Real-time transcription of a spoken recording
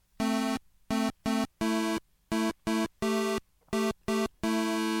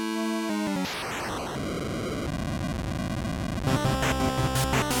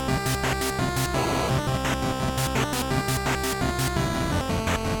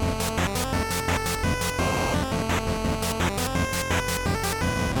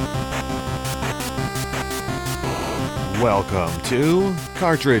Welcome to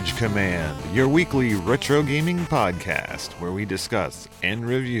Cartridge Command, your weekly retro gaming podcast where we discuss and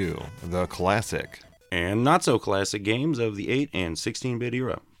review the classic and not so classic games of the 8 and 16-bit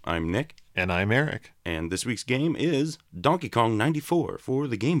era. I'm Nick. And I'm Eric. And this week's game is Donkey Kong 94 for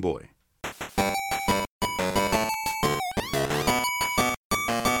the Game Boy.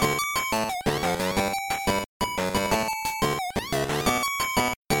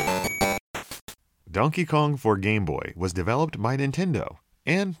 Donkey Kong for Game Boy was developed by Nintendo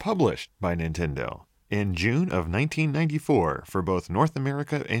and published by Nintendo in June of 1994 for both North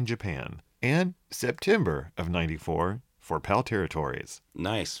America and Japan, and September of 94 for PAL territories.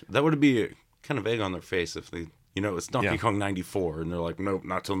 Nice. That would be kind of egg on their face if they, it's Donkey Kong 94, and they're like, nope,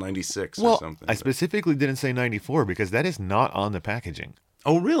 not till 96 or something. I specifically didn't say 94 because that is not on the packaging.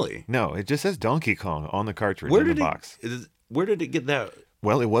 Oh, really? No, it just says Donkey Kong on the cartridge in the box. Where did it get that?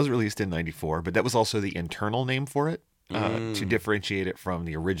 Well, it was released in 94, but that was also the internal name for it to differentiate it from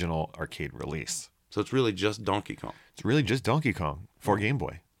the original arcade release. So it's really just Donkey Kong. It's really just Donkey Kong for Game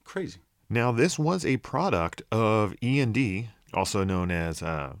Boy. Crazy. Now, this was a product of E&D, also known as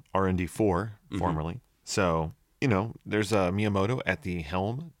R&D 4, formerly. So, there's Miyamoto at the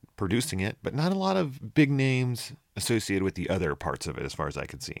helm producing it, but not a lot of big names associated with the other parts of it as far as I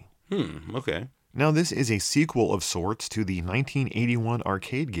could see. Okay. Now, this is a sequel of sorts to the 1981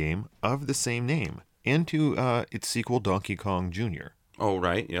 arcade game of the same name, and to its sequel, Donkey Kong Jr. Oh,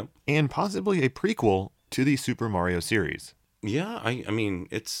 right, yep. And possibly a prequel to the Super Mario series. Yeah, I mean,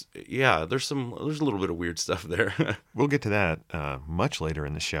 there's a little bit of weird stuff there. We'll get to that much later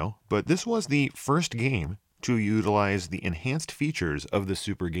in the show, but this was the first game to utilize the enhanced features of the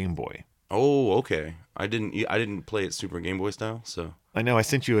Super Game Boy. Oh, okay. I didn't play it Super Game Boy style, so. I know I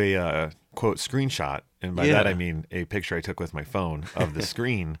sent you a quote screenshot, and by that I mean a picture I took with my phone of the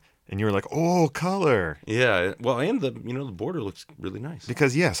screen, and you were like, "Oh, color!" Yeah, well, and the border looks really nice.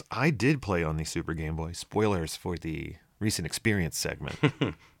 Because yes, I did play on the Super Game Boy. Spoilers for the recent experience segment,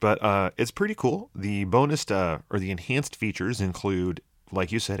 but it's pretty cool. The bonus or the enhanced features include,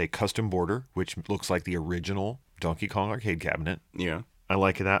 like you said, a custom border, which looks like the original Donkey Kong arcade cabinet. Yeah. I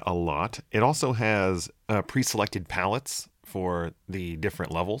like that a lot. It also has pre-selected palettes for the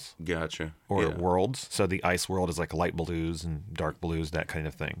different levels. Gotcha. Or worlds. So the ice world is like light blues and dark blues, that kind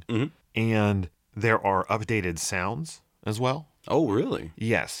of thing. Mm-hmm. And there are updated sounds as well. Oh, really?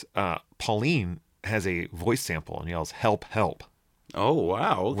 Yes. Pauline has a voice sample and yells, "Help, help." Oh,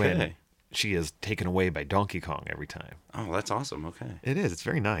 wow. Okay. When she is taken away by Donkey Kong every time. Oh, that's awesome. Okay. It is. It's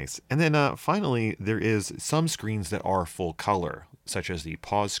very nice. And then finally, there is some screens that are full color, such as the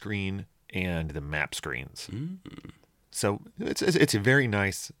pause screen and the map screens. So it's a very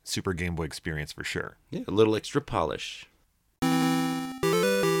nice Super Game Boy experience for sure. Yeah, a little extra polish.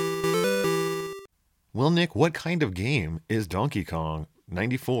 Well, Nick, what kind of game is Donkey Kong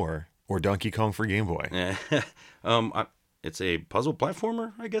 94 or Donkey Kong for Game Boy? It's a puzzle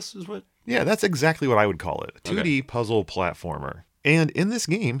platformer, I guess is what? Yeah, that's exactly what I would call it. A 2D puzzle platformer. And in this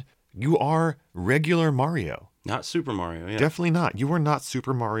game, you are regular Mario. Not Super Mario, yeah. Definitely not. You are not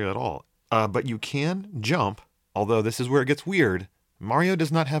Super Mario at all. But you can jump, although this is where it gets weird. Mario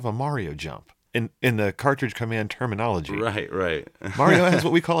does not have a Mario jump in the cartridge command terminology. Right. Mario has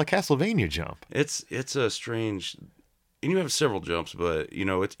what we call a Castlevania jump. It's a strange... And you have several jumps, but, you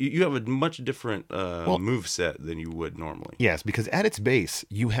have a much different move set than you would normally. Yes, because at its base,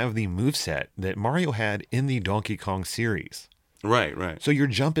 you have the moveset that Mario had in the Donkey Kong series. Right. So your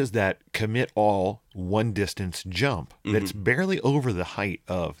jump is that commit all one distance jump that's barely over the height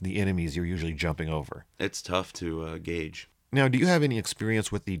of the enemies you're usually jumping over. It's tough to gauge. Now, do you have any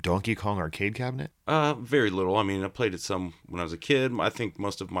experience with the Donkey Kong arcade cabinet? Very little. I mean, I played it some when I was a kid. I think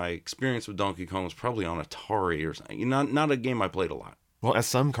most of my experience with Donkey Kong was probably on Atari or something. Not a game I played a lot. Well, as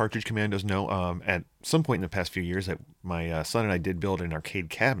some cartridge commandos know, at some point in the past few years, my son and I did build an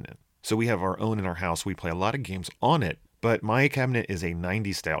arcade cabinet. So we have our own in our house. We play a lot of games on it. But my cabinet is a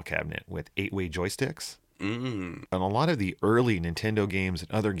 90s style cabinet with 8-way joysticks. And a lot of the early Nintendo games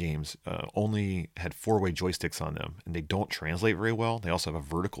and other games only had 4-way joysticks on them, and they don't translate very well. They also have a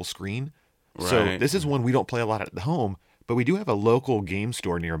vertical screen. Right. So this is one we don't play a lot at home, but we do have a local game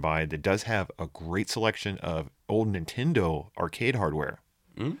store nearby that does have a great selection of old Nintendo arcade hardware.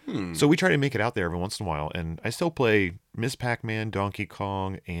 So we try to make it out there every once in a while, and I still play Miss Pac-Man, Donkey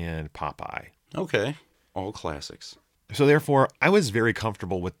Kong, and Popeye. Okay. All classics. So therefore, I was very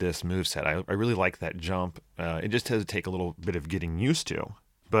comfortable with this moveset. I really like that jump. It just has to take a little bit of getting used to.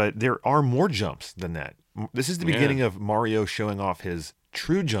 But there are more jumps than that. This is the beginning of Mario showing off his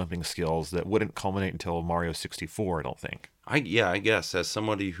true jumping skills that wouldn't culminate until Mario 64, I don't think. I guess as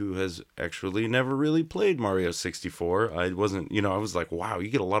somebody who has actually never really played Mario 64, I wasn't, I was like, wow, you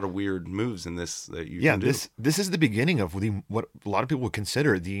get a lot of weird moves in this that you Yeah, can do. this is the beginning of what a lot of people would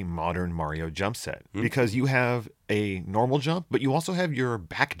consider the modern Mario jump set, because you have a normal jump, but you also have your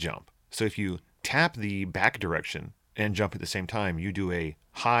back jump. So if you tap the back direction and jump at the same time, you do a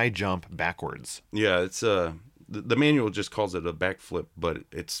high jump backwards. Yeah, it's the manual just calls it a backflip, but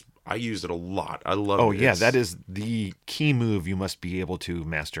I use it a lot. I love it. Oh yeah, that is the key move you must be able to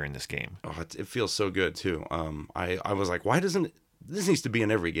master in this game. Oh, it feels so good too. I was like, why doesn't this needs to be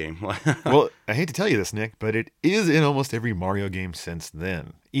in every game? Well, I hate to tell you this, Nick, but it is in almost every Mario game since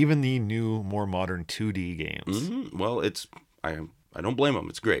then. Even the new, more modern 2D games. Mm-hmm. Well, I don't blame them.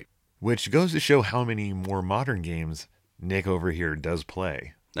 It's great. Which goes to show how many more modern games Nick over here does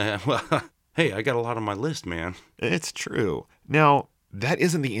play. Well, hey, I got a lot on my list, man. It's true. Now, that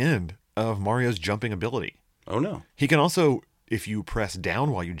isn't the end of Mario's jumping ability. Oh no. He can also, if you press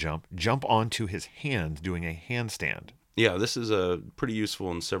down while you jump onto his hand doing a handstand. Yeah, this is pretty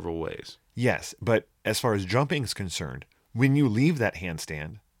useful in several ways. Yes, but as far as jumping is concerned, when you leave that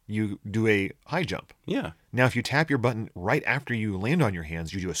handstand, you do a high jump. Yeah. Now, if you tap your button right after you land on your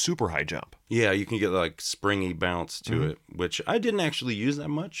hands, you do a super high jump. Yeah, you can get like springy bounce to it, which I didn't actually use that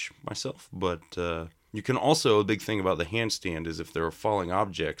much myself, but you can also, a big thing about the handstand is if there are falling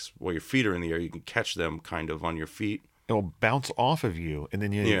objects while your feet are in the air, you can catch them kind of on your feet. It'll bounce off of you, and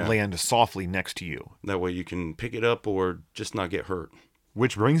then you Yeah. land softly next to you. That way you can pick it up or just not get hurt.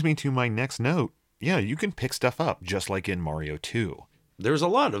 Which brings me to my next note. Yeah, you can pick stuff up, just like in Mario 2. There's a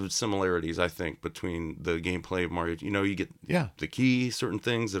lot of similarities, I think, between the gameplay of Mario. You get Yeah. the key, certain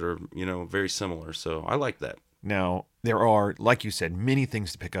things that are, very similar. So I like that. Now, there are, like you said, many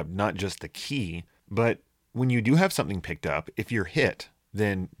things to pick up, not just the key, but when you do have something picked up, if you're hit,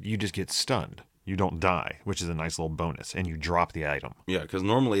 then you just get stunned. You don't die, which is a nice little bonus, and you drop the item. Yeah, because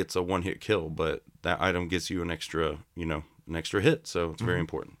normally it's a one-hit kill, but that item gets you an extra hit, so it's very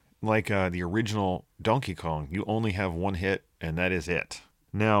important. Like the original Donkey Kong, you only have one hit, and that is it.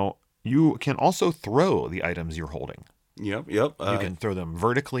 Now, you can also throw the items you're holding. Yep. You can throw them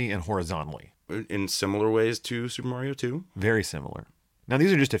vertically and horizontally. In similar ways to Super Mario 2. Very similar. Now,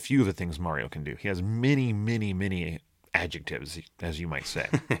 these are just a few of the things Mario can do. He has many, many, many adjectives, as you might say.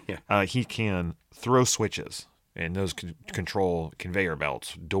 Yeah. He can throw switches, and those can control conveyor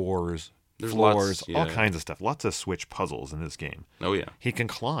belts, doors, There's floors, lots, all yeah. kinds of stuff. Lots of switch puzzles in this game. Oh, yeah. He can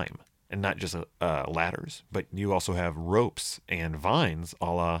climb, and not just ladders, but you also have ropes and vines a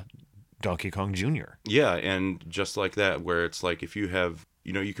la Donkey Kong Jr. Yeah, and just like that, where it's like if you have,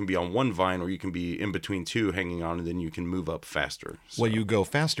 you can be on one vine or you can be in between two hanging on, and then you can move up faster. So- Well, you go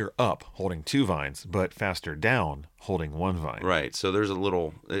faster up holding two vines, but faster down holding one vine. Right, so there's a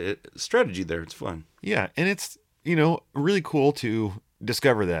little strategy there. It's fun. Yeah, and it's, really cool to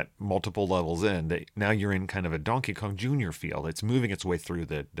discover that multiple levels in, that now you're in kind of a Donkey Kong Jr. feel. It's moving its way through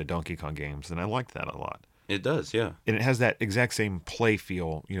the Donkey Kong games, and I liked that a lot. It does, yeah. And it has that exact same play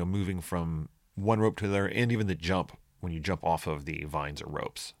feel, moving from one rope to the other, and even the jump when you jump off of the vines or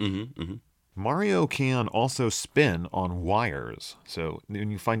ropes. Mm-hmm, mm-hmm. Mario can also spin on wires. So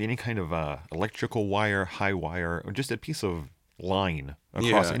when you find any kind of electrical wire, high wire, or just a piece of line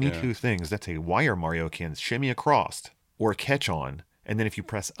across any two things, that's a wire Mario can shimmy across or catch on. And then if you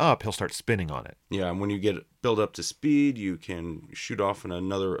press up, he'll start spinning on it. Yeah, and when you build up to speed, you can shoot off in a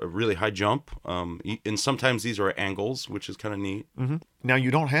really high jump. And sometimes these are angles, which is kind of neat. Mm-hmm. Now, you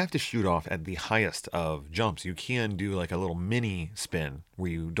don't have to shoot off at the highest of jumps. You can do like a little mini spin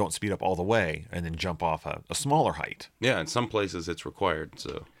where you don't speed up all the way and then jump off a smaller height. Yeah, in some places it's required.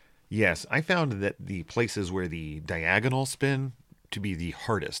 So Yes, I found that the places where the diagonal spin to be the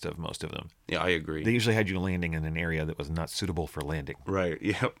hardest of most of them. yeah, I agree. They usually had you landing in an area that was not suitable for landing. Right.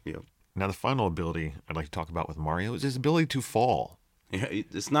 Yep. Now, the final ability I'd like to talk about with Mario is his ability to fall. Yeah,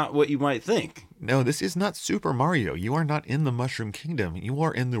 it's not what you might think. No, this is not Super Mario. You are not in the Mushroom Kingdom. You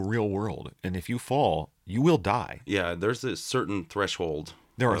are in the real world. And if you fall, you will die. Yeah, there's a certain threshold.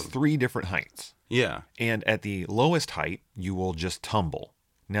 There are 3 different heights. Yeah. And at the lowest height, you will just tumble.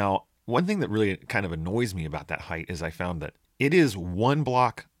 Now, one thing that really kind of annoys me about that height is I found that it is 1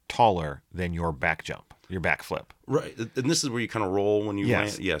 block taller than your back jump, your back flip. Right. And this is where you kind of roll when you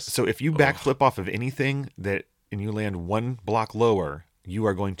Yes. land. Yes. So if you backflip off of anything and you land 1 block lower, you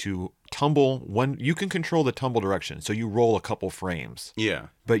are going to tumble you can control the tumble direction. So you roll a couple frames, Yeah.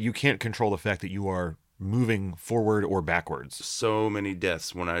 but you can't control the fact that you are moving forward or backwards. So many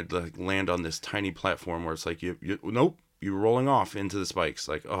deaths when I'd land on this tiny platform where it's like, nope, you're rolling off into the spikes.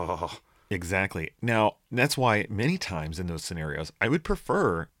 Like, oh. Exactly. Now, that's why many times in those scenarios, I would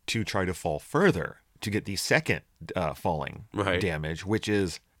prefer to try to fall further to get the second falling Right. damage, which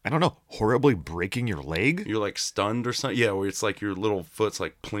is, I don't know, horribly breaking your leg. You're like stunned or something. Yeah, where it's like your little foot's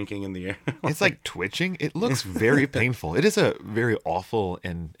like plinking in the air. It's like twitching. It looks very painful. It is a very awful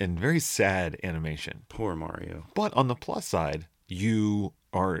and very sad animation. Poor Mario. But on the plus side, you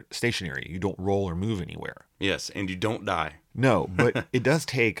are stationary. You don't roll or move anywhere. Yes, and you don't die. No, but it does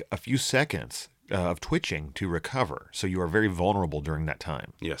take a few seconds of twitching to recover. So you are very vulnerable during that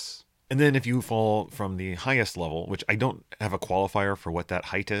time. Yes. And then if you fall from the highest level, which I don't have a qualifier for what that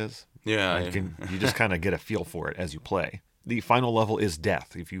height is. Yeah. You just kind of get a feel for it as you play. The final level is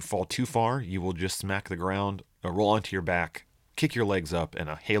death. If you fall too far, you will just smack the ground, roll onto your back, kick your legs up, and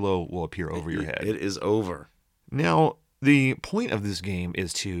a halo will appear over your head. It is over. Now, the point of this game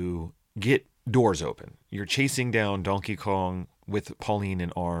is to get doors open. You're chasing down Donkey Kong with Pauline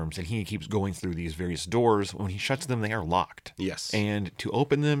in arms, and he keeps going through these various doors. When he shuts them, they are locked. Yes. And to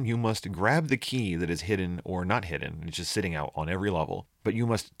open them, you must grab the key that is hidden or not hidden. It's just sitting out on every level. But you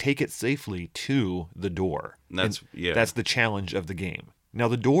must take it safely to the door. That's the challenge of the game. Now,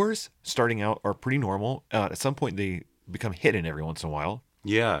 the doors, starting out, are pretty normal. At some point, they become hidden every once in a while.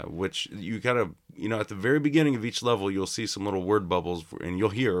 Yeah, which you gotta, at the very beginning of each level, you'll see some little word bubbles, and you'll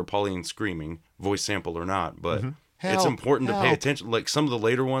hear Pauline screaming, voice sample or not, but it's important to pay attention. Like some of the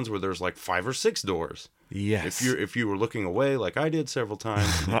later ones where there's like 5 or 6 doors. Yes. If you were looking away, like I did several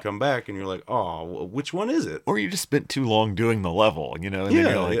times, you come back and you're like, oh, which one is it? Or you just spent too long doing the level, and then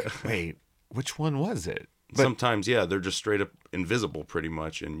you're like, wait, which one was it? But sometimes, they're just straight up invisible pretty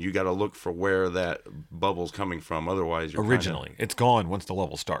much, and you got to look for where that bubble's coming from. Otherwise, you're it's gone once the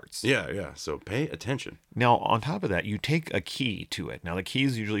level starts. Yeah. So pay attention. Now, on top of that, you take a key to it. Now, the key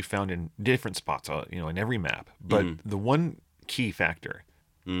is usually found in different spots, in every map. But the one key factor,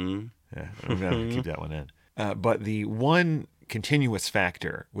 I'm going to keep that one in. But the one continuous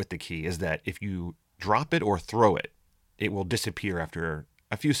factor with the key is that if you drop it or throw it, it will disappear after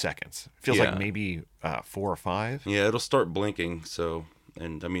a few seconds. It feels like maybe 4 or 5. Yeah, it'll start blinking. So,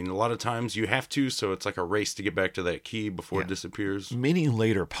 and I mean, a lot of times you have to, so it's like a race to get back to that key before it disappears. Many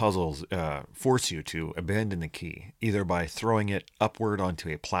later puzzles force you to abandon the key, either by throwing it upward onto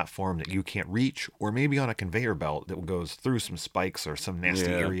a platform that you can't reach, or maybe on a conveyor belt that goes through some spikes or some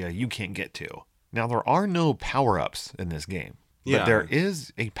nasty area you can't get to. Now, there are no power-ups in this game, but there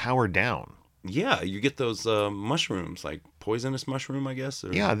is a power down. Yeah, you get those mushrooms, like poisonous mushroom, I guess.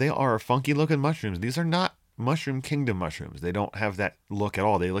 Or... Yeah, they are funky-looking mushrooms. These are not Mushroom Kingdom mushrooms. They don't have that look at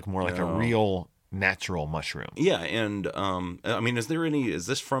all. They look more like a real natural mushroom. Yeah, and I mean, is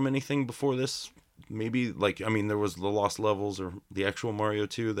this from anything before this? Maybe, there was the Lost Levels or the actual Mario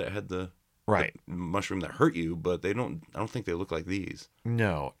 2 that had the mushroom that hurt you, but I don't think they look like these.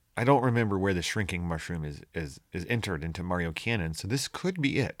 No. I don't remember where the shrinking mushroom is entered into Mario canon, so this could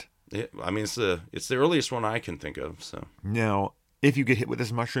be it. It's the earliest one I can think of. So now, if you get hit with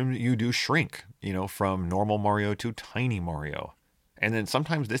this mushroom, you do shrink, from normal Mario to tiny Mario. And then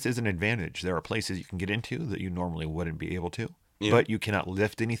sometimes this is an advantage. There are places you can get into that you normally wouldn't be able to. Yeah. But you cannot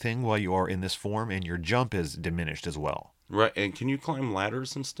lift anything while you are in this form, and your jump is diminished as well. Right, and can you climb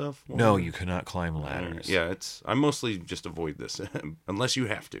ladders and stuff? No, you cannot climb ladders. Yeah, I mostly just avoid this, unless you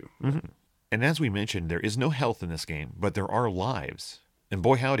have to. Mm-hmm. And as we mentioned, there is no health in this game, but there are lives. And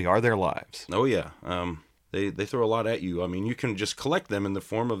boy howdy, are there lives. Oh yeah, they throw a lot at you. I mean, you can just collect them in the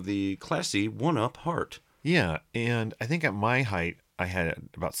form of the classy 1-up heart. Yeah, and I think at my height, I had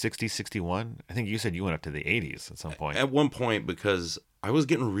about 60, 61. I think you said you went up to the 80s at some point. At one point, because I was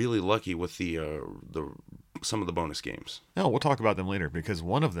getting really lucky with the some of the bonus games. No, we'll talk about them later, because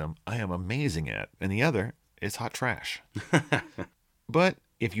one of them I am amazing at, and the other is hot trash. But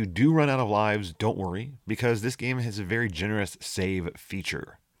if you do run out of lives, don't worry, because this game has a very generous save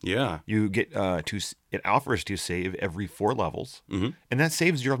feature. Yeah. You get it offers to save every 4 levels, and that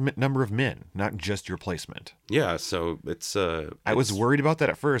saves your number of men, not just your placement. Yeah, so it's... I was worried about that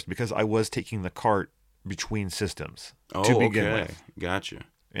at first, because I was taking the cart between systems to begin with. Gotcha.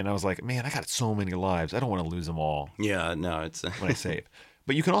 And I was like, man, I got so many lives. I don't want to lose them all. Yeah, no, it's... when I save.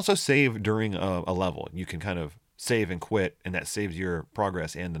 But you can also save during a level. You can kind of save and quit, and that saves your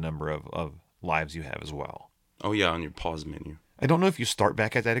progress and the number of lives you have as well. Oh, yeah, on your pause menu. I don't know if you start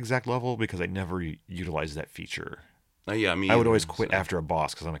back at that exact level, because I never utilized that feature. Yeah, I would always quit after a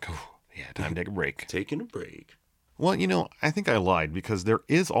boss, because I'm like, oh, yeah, time to take a break. Taking a break. Well, I think I lied, because there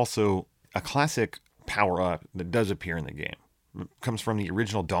is also a classic power-up that does appear in the game. It comes from the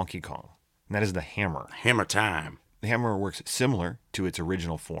original Donkey Kong, and that is the hammer. Hammer time. The hammer works similar to its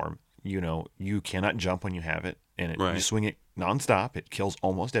original form. You cannot jump when you have it, and you swing it nonstop. It kills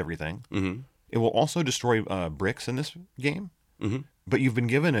almost everything. Mm-hmm. It will also destroy bricks in this game, Mm-hmm. but you've been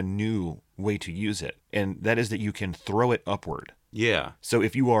given a new way to use it, and that is that you can throw it upward. Yeah. So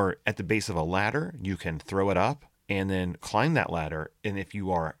if you are at the base of a ladder, you can throw it up and then climb that ladder. And if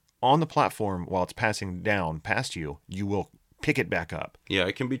you are on the platform while it's passing down past you, you will pick it back up. Yeah,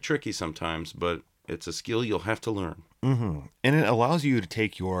 it can be tricky sometimes, but it's a skill you'll have to learn. Mm-hmm. And it allows you to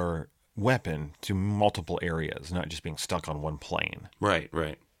take your weapon to multiple areas, not just being stuck on one plane. Right,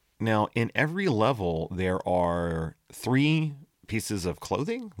 right. Now, in every level, there are 3 pieces of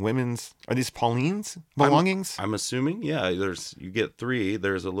clothing. Are these Pauline's belongings? I'm assuming, yeah, you get 3.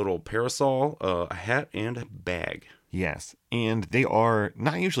 There's a little parasol, a hat, and a bag. Yes. And they are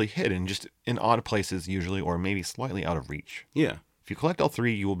not usually hidden, just in odd places usually, or maybe slightly out of reach. Yeah. If you collect all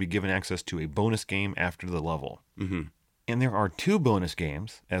 3, you will be given access to a bonus game after the level. Mm-hmm. And there are 2 bonus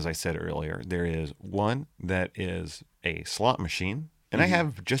games, as I said earlier. There is one that is a slot machine, and I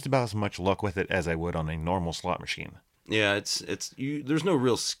have just about as much luck with it as I would on a normal slot machine. Yeah, there's no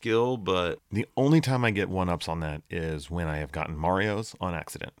real skill, but The only time I get 1-ups on that is when I have gotten Mario's on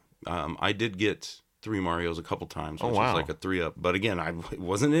accident. I did get 3 Marios a couple times, Oh, which wow. was like a 3-up. But again, it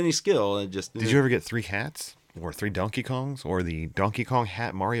wasn't any skill. It just Did you ever get 3 hats? Or 3 Donkey Kongs? Or the Donkey Kong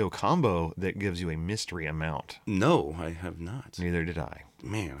Hat Mario combo that gives you a mystery amount? No, I have not. Neither did I.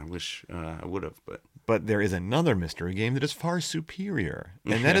 Man, I wish I would have, but But there is another mystery game that is far superior.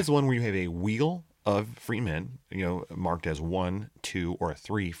 And that is one where you have a wheel of free men, marked as 1, 2, or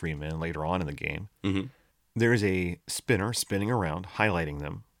 3 free men later on in the game. Mm-hmm. There is a spinner spinning around, highlighting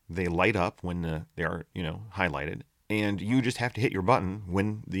them. They light up when they are, highlighted. And you just have to hit your button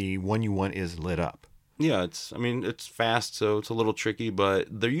when the one you want is lit up. Yeah, it's fast, so it's a little tricky, but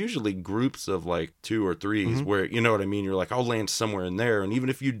they're usually groups of like 2 or 3s where, you know what I mean? You're like, I'll land somewhere in there. And even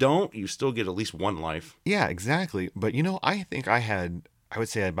if you don't, you still get at least 1 life. Yeah, exactly. But, I think I would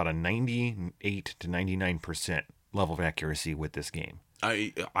say about a 98 to 99% level of accuracy with this game.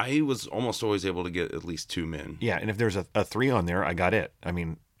 I was almost always able to get at least 2 men. Yeah, and if there's a 3 on there, I got it. I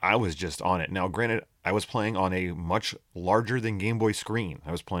mean, I was just on it. Now, granted, I was playing on a much larger than Game Boy screen.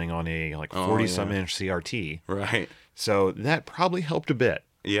 I was playing on a 40-some inch CRT. Right. So that probably helped a bit.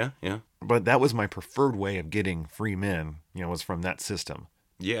 Yeah, yeah. But that was my preferred way of getting free men, was from that system.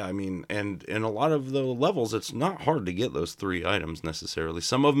 Yeah, I mean, and in a lot of the levels, it's not hard to get those 3 items necessarily.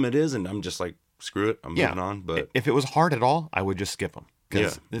 Some of them it is, and I'm just like, screw it, I'm moving on. But if it was hard at all, I would just skip them.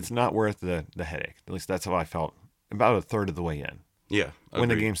 Because Yeah. it's not worth the headache. At least that's how I felt about a third of the way in. yeah. When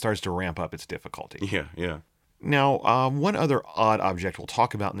the agreed. game starts to ramp up its difficulty. Yeah, yeah. Now, one other odd object we'll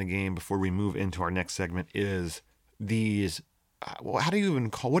talk about in the game before we move into our next segment is these. How do you even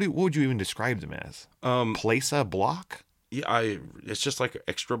call? What would you even describe them as? Place a block? Yeah, it's just like an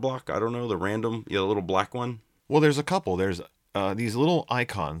extra block. I don't know, the random, the little black one. Well, there's a couple. There's these little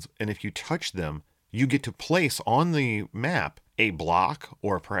icons, and if you touch them, you get to place on the map a block,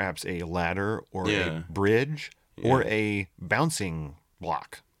 or perhaps a ladder, or Yeah. a bridge, or a bouncing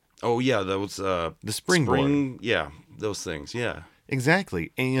block. Oh yeah, that was The springboard. Yeah, those things. Yeah.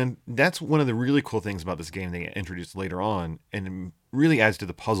 Exactly. And that's one of the really cool things about this game they introduced later on, and it really adds to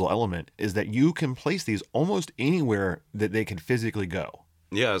the puzzle element, is that you can place these almost anywhere that they can physically go.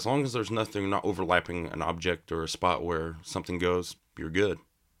 Yeah, as long as there's nothing not overlapping an object or a spot where something goes, you're good.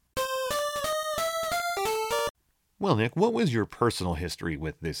 Well, Nick, what was your personal history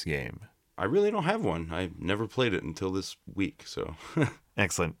with this game? I really don't have one. I never played it until this week, so.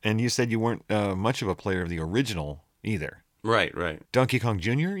 Excellent. And you said you weren't much of a player of the original either. Right, right. Donkey Kong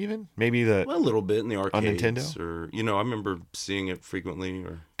Jr. even? Maybe the Well, a little bit in the arcades. Nintendo? Or, I remember seeing it frequently.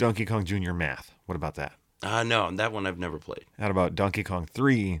 Or Donkey Kong Jr. Math. What about that? no, that one I've never played. How about Donkey Kong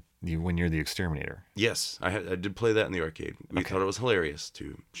 3, when you're the exterminator? Yes, I did play that in the arcade. We Okay. thought it was hilarious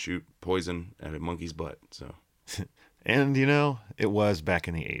to shoot poison at a monkey's butt. So And, it was back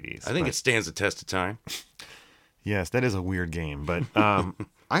in the 80s. I think but- it stands the test of time. Yes, that is a weird game. But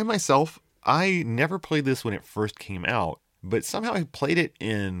I never played this when it first came out, but somehow I played it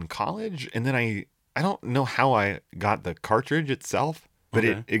in college, and then I don't know how I got the cartridge itself, but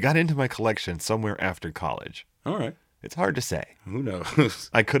Okay. it got into my collection somewhere after college. All right. It's hard to say. Who knows?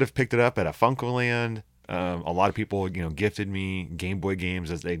 I could have picked it up at a Funkoland. A lot of people, gifted me Game Boy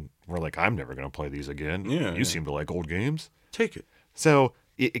games as they were like, I'm never going to play these again. Yeah, You yeah. seem to like old games. Take it. So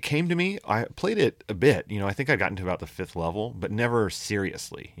it came to me. I played it a bit. I think I got into about the 5th level, but never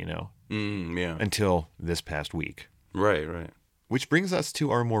seriously, Yeah. until this past week. Right, right. Which brings us to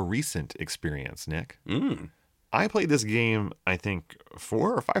our more recent experience, Nick. Mm. I played this game, I think,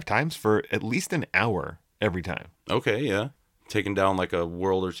 4 or 5 times for at least an hour every time. Okay, yeah. Taking down like a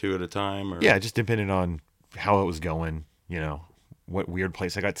world or two at a time, or Yeah, it just depended on how it was going. you know, what weird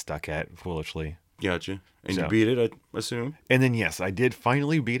place I got stuck at foolishly. Gotcha. And you So- beat it, I assume? And then, yes, I did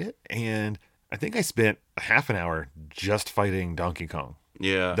finally beat it. And I think I spent a half an hour just fighting Donkey Kong.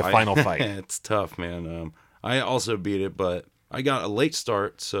 Yeah. The final fight. It's tough, man. I also beat it, but I got a late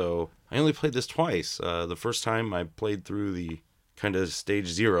start, so I only played this twice. The first time I played through the kind of stage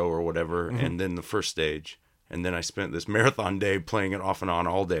 0 or whatever, and then the first stage. And then I spent this marathon day playing it off and on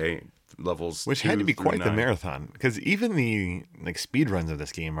all day, levels Which 2 had to be through quite the 9. marathon, because even the like speed runs of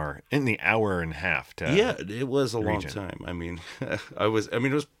this game are in the hour and a half. Yeah, it was a long region. time. I mean, it was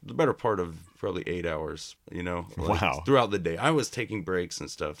the better part of probably 8 hours, Wow. throughout the day. I was taking breaks and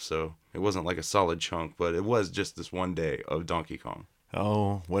stuff, so it wasn't like a solid chunk, but it was just this one day of Donkey Kong.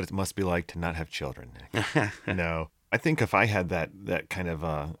 Oh, what it must be like to not have children, Nick. No, I think if I had that kind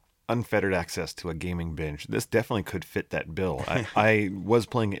of unfettered access to a gaming binge, this definitely could fit that bill. I was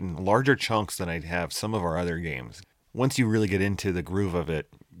playing it in larger chunks than I'd have some of our other games. Once you really get into the groove of it,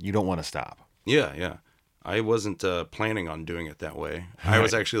 you don't want to stop. Yeah. I wasn't planning on doing it that way. I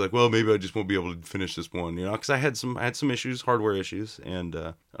was actually like, well, maybe I just won't be able to finish this one, because I had some issues, hardware issues, and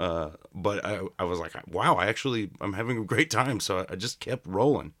but I was like, wow, I'm having a great time, so I just kept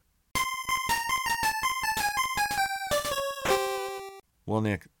rolling. Well,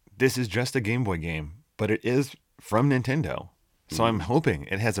 Nick, this is just a Game Boy game, but it is from Nintendo. So I'm hoping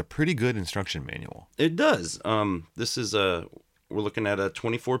it has a pretty good instruction manual. It does. This is we're looking at a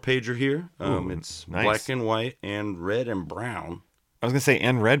 24-pager here. It's nice. black and white and red and brown. I was going to say,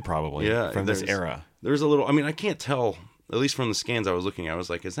 and red probably, Yeah, from this there's- era. There's a little, I can't tell, at least from the scans I was looking at, I was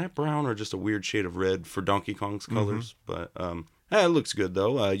like, is that brown or just a weird shade of red for Donkey Kong's colors? But it looks good,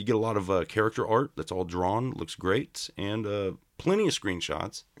 though. You get a lot of character art that's all drawn, looks great, and plenty of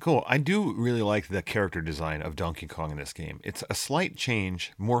screenshots. Cool. I do really like the character design of Donkey Kong in this game. It's a slight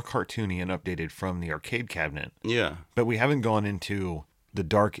change, more cartoony and updated from the arcade cabinet, Yeah. but we haven't gone into the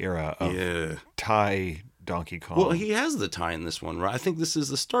dark era of Yeah. Thai Donkey Kong. Well, he has the tie in this one, right? I think this is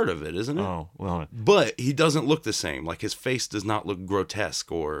the start of it, isn't it? Oh, well, But he doesn't look the same. Like his face does not look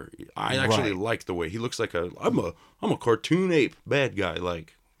grotesque, or I actually Right. like the way he looks like I'm a cartoon ape bad guy.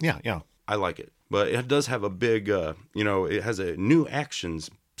 Like yeah. I like it, but it does have a big it has a new actions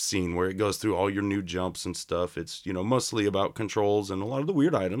scene where it goes through all your new jumps and stuff. It's mostly about controls and a lot of the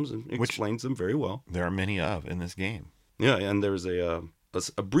weird items, and explains them very well. There are many of in this game. Yeah, and there's a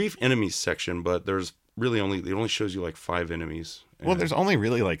brief enemies section, but there's really it only shows you like 5 enemies. Well, there's only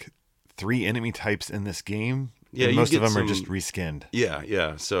really like 3 enemy types in this game. Yeah, and you most of get them are some- just reskinned.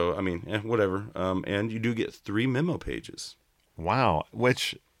 Yeah. So, whatever. And you do get 3 memo pages. Wow,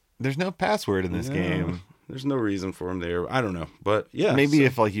 which there's no password in this Yeah, game. There's no reason for them there. I don't know. But yeah. Maybe so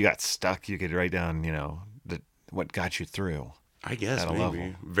if like you got stuck, you could write down, what got you through. I guess at a maybe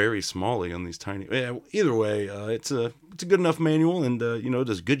level. very smally on these tiny. Yeah, either way, it's a good enough manual, and it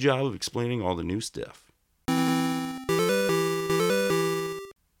does a good job of explaining all the new stuff.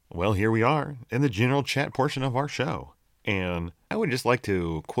 Well, here we are in the general chat portion of our show. And I would just like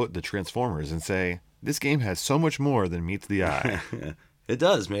to quote the Transformers and say, this game has so much more than meets the eye. It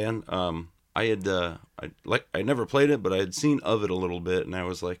does, man. I never played it, but I had seen of it a little bit, and I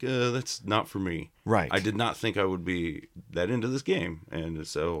was like, that's not for me. Right. I did not think I would be that into this game, and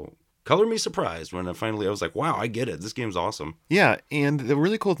so color me surprised when I was like, wow, I get it. This game's awesome. Yeah, and the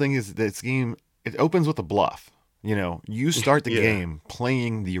really cool thing is this game, it opens with a bluff. You start the Yeah. game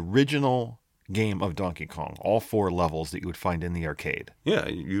playing the original game of Donkey Kong, all 4 levels that you would find in the arcade. Yeah,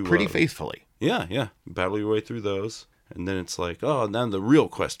 you Pretty faithfully. Yeah. Battle your way through those, and then it's like, oh, now the real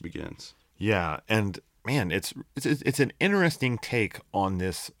quest begins. Yeah, and man, it's an interesting take on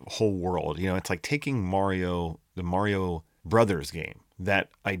this whole world. It's like taking the Mario Brothers game, that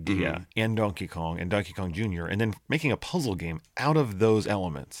idea, and Donkey Kong Jr., and then making a puzzle game out of those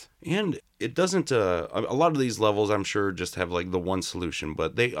elements. And it doesn't. A lot of these levels, I'm sure, just have like the one solution,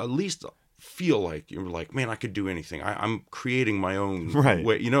 but they at least feel like you're like, man, I could do anything. I'm creating my own Right.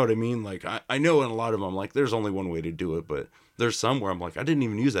 way. You know what I mean? Like I know in a lot of them, I'm like, there's only one way to do it, but there's some where I'm like, I didn't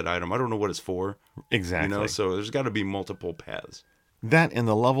even use that item. I don't know what it's for. Exactly. So there's got to be multiple paths. That and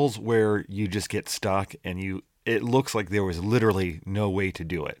the levels where you just get stuck and it looks like there was literally no way to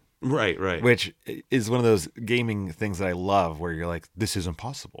do it. Right. Which is one of those gaming things that I love where you're like, this is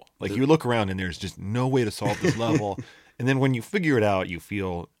impossible. Like you look around and there's just no way to solve this level. And then when you figure it out, you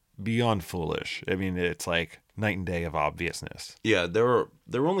feel beyond foolish. I mean, it's like night and day of obviousness. Yeah, there were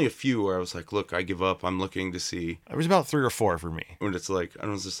only a few where I was like, look, I give up. I'm looking to see. There was about 3 or 4 for me. When it's like, I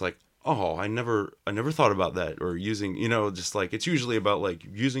was just like, oh, I never thought about that, or using, just like, it's usually about like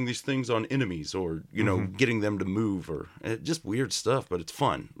using these things on enemies, or getting them to move, or just weird stuff, but it's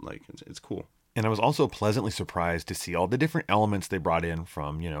fun. Like it's cool. And I was also pleasantly surprised to see all the different elements they brought in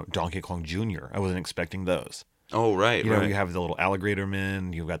from, Donkey Kong Jr. I wasn't expecting those. Oh, right, You right. have the little alligator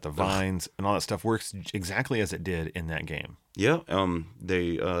men, you've got the vines, and all that stuff works exactly as it did in that game. Yeah,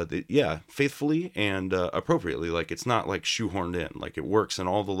 yeah, faithfully and appropriately. Like it's not like shoehorned in. Like it works in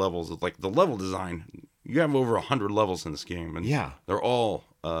all the levels. Like the level design, you have over 100 levels in this game, and Yeah. they're all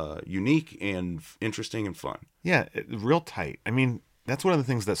unique and interesting and fun. Yeah, real tight. I mean, that's one of the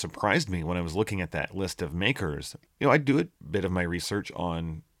things that surprised me when I was looking at that list of makers. I do a bit of my research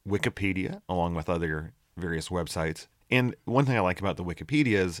on Wikipedia along with other various websites. And one thing I like about the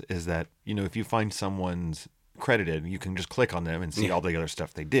Wikipedias is that, if you find someone's credited, you can just click on them and see all the other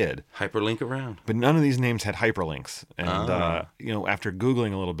stuff they did. Hyperlink around. But none of these names had hyperlinks. And, Ah. after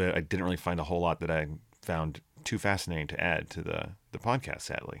Googling a little bit, I didn't really find a whole lot that I found too fascinating to add to the podcast,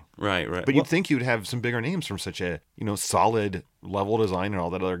 sadly. Right, right. But you'd think you'd have some bigger names from such a, solid level design and all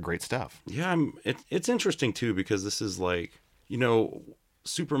that other great stuff. Yeah, it's interesting too because this is like,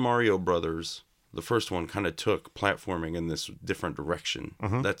 Super Mario Brothers, the first one, kind of took platforming in this different direction.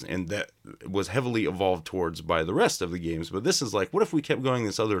 That was heavily evolved towards by the rest of the games. But this is like, what if we kept going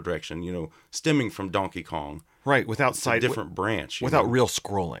this other direction? Stemming from Donkey Kong, Right, without a different branch, without real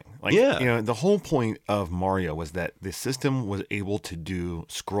scrolling. Like, Yeah. the whole point of Mario was that the system was able to do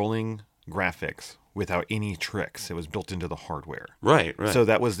scrolling graphics without any tricks. It was built into the hardware. Right, right. So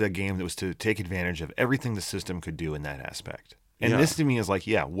that was the game that was to take advantage of everything the system could do in that aspect. And Yeah. this to me is like,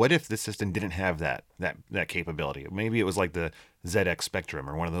 what if the system didn't have that capability? Maybe it was like the ZX Spectrum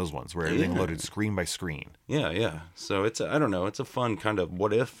or one of those ones where everything loaded screen by screen. Yeah, yeah. So I don't know, it's a fun kind of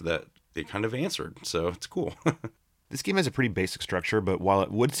what if that they kind of answered. So it's cool. This game has a pretty basic structure, but while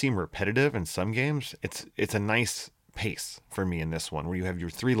it would seem repetitive in some games, it's a nice pace for me in this one, where you have your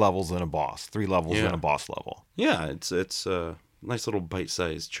 3 levels and a boss, 3 levels and a boss level. Yeah, it's nice little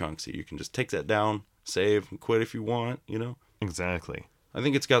bite-sized chunks that you can just take that down, save, and quit if you want, Exactly. I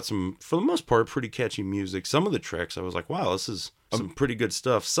think it's got some, for the most part, pretty catchy music. Some of the tracks, I was like, wow, this is some pretty good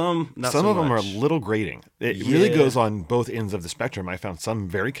stuff. Some, not Some so of them are a much. little grating. It really Yeah. goes on both ends of the spectrum. I found some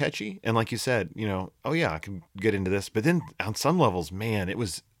very catchy, and like you said, oh yeah, I can get into this. But then on some levels, man, it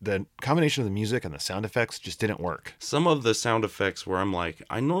was the combination of the music and the sound effects just didn't work. Some of the sound effects where I'm like,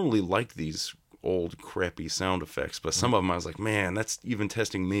 I normally like these old crappy sound effects, but some of them I was like, man, that's even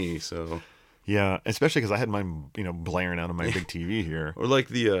testing me. So, Yeah, especially because I had mine, blaring out on my big TV here. or like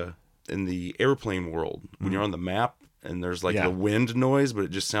the in the airplane world when you're on the map and there's like Yeah. the wind noise, but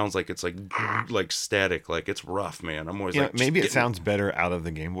it just sounds like it's like static, like it's rough, man. I'm always Yeah, like, maybe it just sounds better out of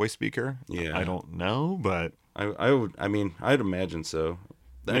the Game Boy speaker. Yeah. I don't know, but I'd imagine so.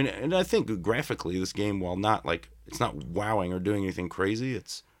 And I think graphically, this game, while not like it's not wowing or doing anything crazy,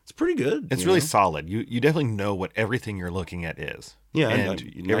 it's pretty good. it's you really know? solid. You definitely know what everything you're looking at is. Yeah, and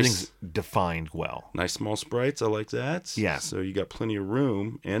nice- everything's defined well. Nice small sprites. I like that. Yeah. So you got plenty of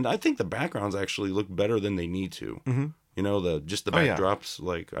room, and I think the backgrounds actually look better than they need to. Mm-hmm. The Oh, yeah. backdrops.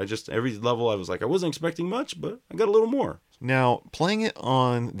 Like every level I was like I wasn't expecting much, but I got a little more. Now, playing it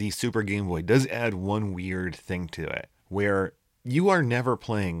on the Super Game Boy does add one weird thing to it, where you are never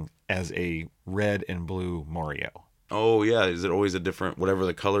playing as a red and blue Mario. Oh yeah, is it always a different whatever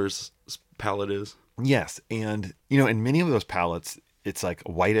the colors palette is? Yes, and in many of those palettes, it's like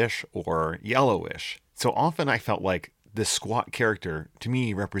whitish or yellowish. So often I felt like the squat character to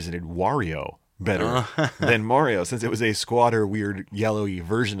me represented Wario better than Mario, since it was a squatter, weird, yellowy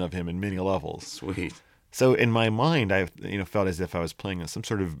version of him in many levels. Sweet. So in my mind, I felt as if I was playing some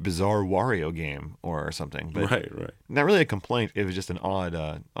sort of bizarre Wario game or something. But Right. not really a complaint. It was just an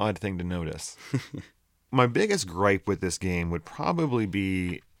odd thing to notice. My biggest gripe with this game would probably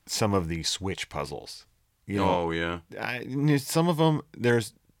be some of the Switch puzzles. Oh yeah. Some of them,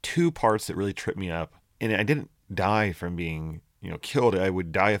 there's 2 parts that really trip me up, and I didn't die from being killed. I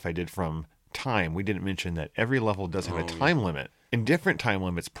would die if I did from time. We didn't mention that every level does have a time limit, and different time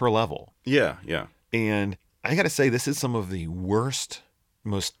limits per level. Yeah. And I gotta say, this is some of the worst,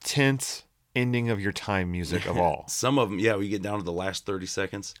 most tense ending of your time music of all. Some of them, yeah, we get down to the last 30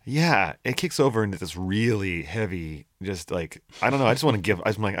 seconds. Yeah, it kicks over into this really heavy, just like, I don't know. I just want to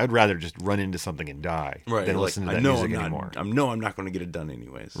I'm like, I'd rather just run into something and die than listen to that music anymore. I'm not going to get it done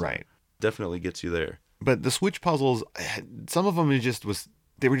anyways. Right. Definitely gets you there. But the Switch puzzles, some of them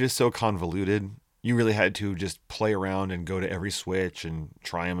they were just so convoluted. You really had to just play around and go to every switch and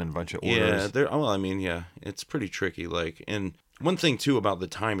try them in a bunch of orders. Yeah, it's pretty tricky. Like, and one thing too about the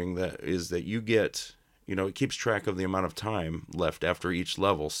timing that you get, it keeps track of the amount of time left after each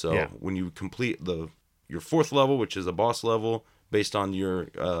level. So when you complete your 4th level, which is a boss level, based on your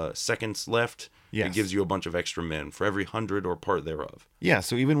seconds left, Yes. it gives you a bunch of extra men for every 100 or part thereof. Yeah,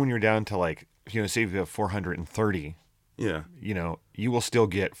 so even when you're down to like say if you have 430, Yeah. you will still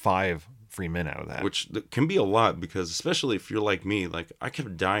get 5 free men out of that. Which can be a lot because, especially if you're like me, like I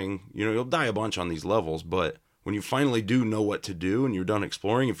kept dying. You'll die a bunch on these levels, but when you finally do know what to do and you're done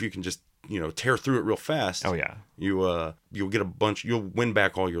exploring, if you can just tear through it real fast. Oh yeah. You'll get a bunch. You'll win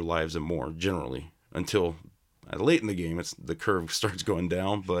back all your lives and more generally until late in the game. The curve starts going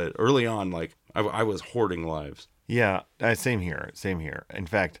down, but early on, like I was hoarding lives. Yeah, same here. In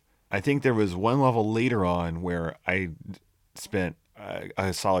fact, I think there was one level later on where I spent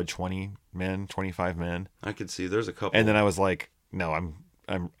a solid 25 men. I could see there's a couple. And then I was like, no,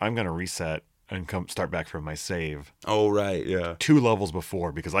 I'm going to reset and start back from my save. Oh, right. Yeah. 2 levels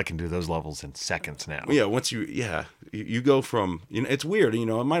before, because I can do those levels in seconds now. Yeah. Once you go from, it's weird, it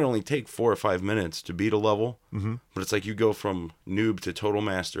might only take 4 or 5 minutes to beat a level, but it's like you go from noob to total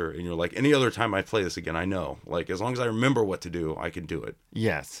master and you're like, any other time I play this again, I know, like, as long as I remember what to do, I can do it.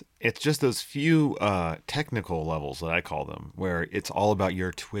 Yes. It's just those few technical levels that I call them, where it's all about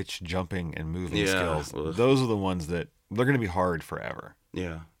your twitch, jumping, and moving skills. Ugh. Those are the ones that they're going to be hard forever.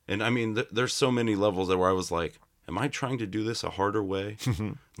 Yeah. And I mean, there's so many levels where I was like, am I trying to do this a harder way?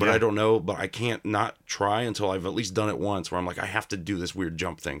 But Yeah. I don't know, but I can't not try until I've at least done it once where I'm like, I have to do this weird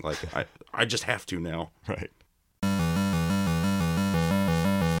jump thing. Like, I just have to now. Right.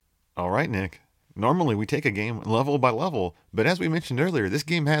 All right, Nick. Normally we take a game level by level, but as we mentioned earlier, this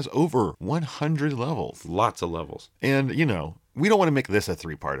game has over 100 levels. Lots of levels. And, we don't want to make this a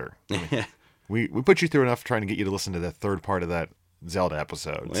 3-parter. We put you through enough trying to get you to listen to the 3rd part of that Zelda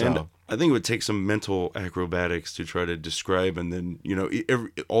episode. And So I think it would take some mental acrobatics to try to describe and then,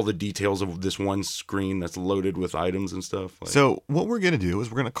 all the details of this one screen that's loaded with items and stuff. So what we're going to do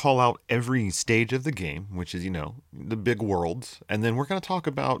is we're going to call out every stage of the game, which is, the big worlds. And then we're going to talk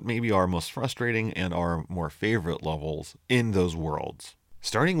about maybe our most frustrating and our more favorite levels in those worlds.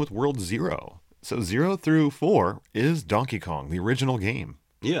 Starting with World 0. So 0 through 4 is Donkey Kong, the original game.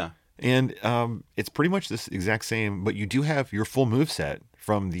 Yeah. And it's pretty much this exact same, but you do have your full moveset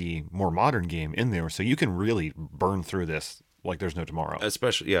from the more modern game in there. So you can really burn through this like there's no tomorrow.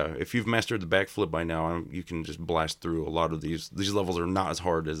 Especially, yeah, if you've mastered the backflip by now, you can just blast through a lot of these. These levels are not as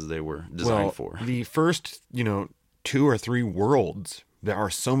hard as they were designed for. The first, 2 or 3 worlds, there are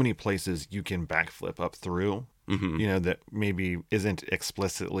so many places you can backflip up through, that maybe isn't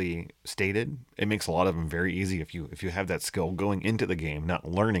explicitly stated. It makes a lot of them very easy if you have that skill going into the game, not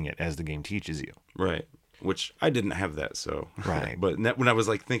learning it as the game teaches you. Right. Which I didn't have that, so. Right. But when I was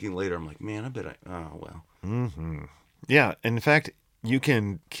like thinking later, I'm like, man, I bet oh, well. Mm-hmm. Yeah. In fact, you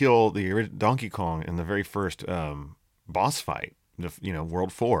can kill the Donkey Kong in the very first boss fight,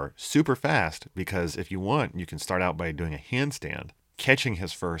 World 4, super fast, because if you want, you can start out by doing a handstand, catching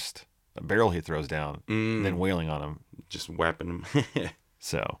his first barrel he throws down, then wailing on him. Just whapping him.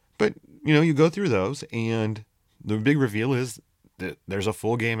 So, but, you go through those, and the big reveal is that there's a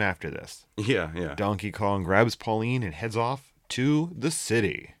full game after this. Yeah, yeah. Donkey Kong grabs Pauline and heads off to the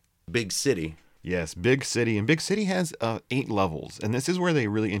city. Big city. Yes, Big City. And Big City has 8 levels, and this is where they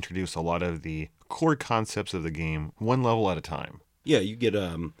really introduce a lot of the core concepts of the game, one level at a time. Yeah, you get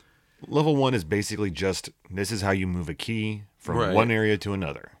Level 1 is basically just, this is how you move a key from one area to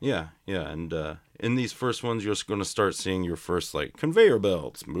another. Yeah, and in these first ones, you're just going to start seeing your first, like, conveyor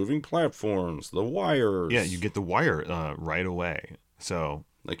belts, moving platforms, the wires. Yeah, you get the wire right away. So,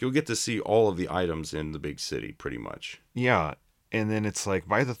 like, you'll get to see all of the items in the big city, pretty much. Yeah, and then it's like,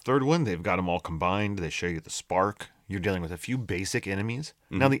 by the 3rd one, they've got them all combined. They show you the spark. You're dealing with a few basic enemies.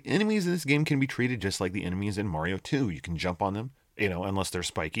 Now, the enemies in this game can be treated just like the enemies in Mario 2. You can jump on them, unless they're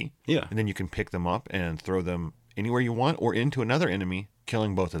spiky. Yeah. And then you can pick them up and throw them anywhere you want or into another enemy,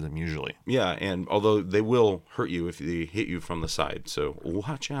 killing both of them usually. Yeah, and although they will hurt you if they hit you from the side, so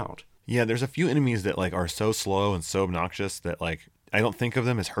watch out. Yeah, there's a few enemies that are so slow and so obnoxious that I don't think of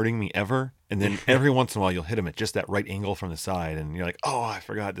them as hurting me ever. And then every once in a while you'll hit them at just that right angle from the side, and you're like, oh, I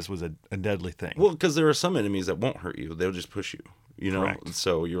forgot this was a deadly thing. Well, because there are some enemies that won't hurt you; they'll just push you. Correct.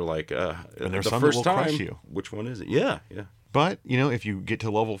 So you're like, and there's the some first that will time, crush you. Which one is it? Yeah. But if you get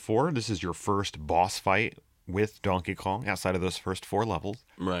to level 4, this is your first boss fight with Donkey Kong outside of those first 4 levels.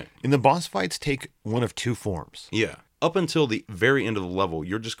 Right. And the boss fights take one of 2 forms. Yeah. Up until the very end of the level,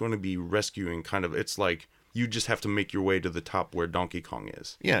 you're just going to be rescuing it's like you just have to make your way to the top where Donkey Kong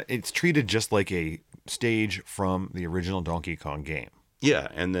is. Yeah, it's treated just like a stage from the original Donkey Kong game. Yeah,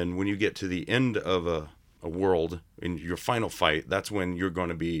 and then when you get to the end of a world in your final fight, that's when you're going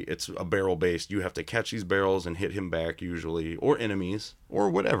to be, it's a barrel based. You have to catch these barrels and hit him back usually, or enemies. Or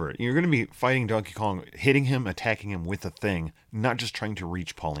whatever. You're going to be fighting Donkey Kong, hitting him, attacking him with a thing, not just trying to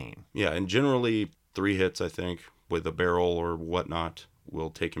reach Pauline. Yeah, and generally 3 hits, I think, with a barrel or whatnot will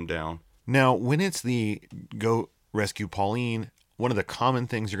take him down. Now, when it's the go rescue Pauline, one of the common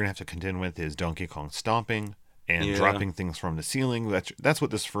things you're going to have to contend with is Donkey Kong stomping and Yeah. dropping things from the ceiling. That's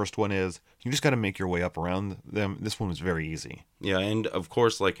what this first one is. You just got to make your way up around them. This one was very easy. Yeah, and of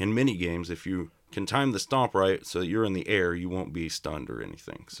course, like in mini games, if you can time the stomp right so that you're in the air, you won't be stunned or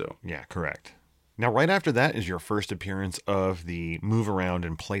anything. So Yeah, correct. Now, right after that is your first appearance of the move around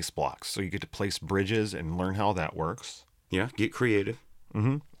and place blocks. So you get to place bridges and learn how that works. yeah, get creative.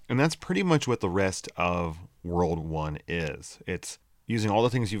 And that's pretty much what the rest of World 1 is. It's using all the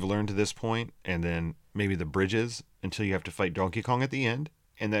things you've learned to this point and then maybe the bridges until you have to fight Donkey Kong at the end.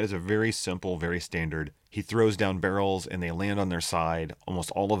 And that is a very simple, very standard. He throws down barrels and they land on their side, almost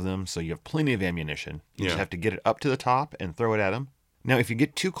all of them, so you have plenty of ammunition. You just Yeah. have to get it up to the top and throw it at him. Now, if you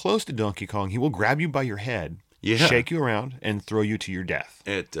get too close to Donkey Kong, he will grab you by your head, Yeah. shake you around, and throw you to your death.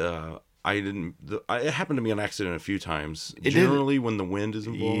 It happened to me on accident a few times. It did. Generally, when the wind is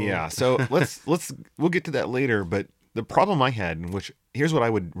involved. Yeah, so we'll get to that later, but the problem I had, which here's what I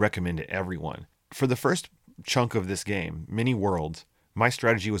would recommend to everyone. For the first chunk of this game, many worlds, my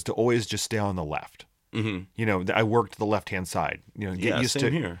strategy was to always just stay on the left. Mm-hmm. You know, I worked the left-hand side. You know, get Yeah, used same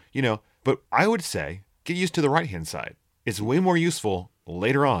to here. You know, but I would say get used to the right-hand side. It's way more useful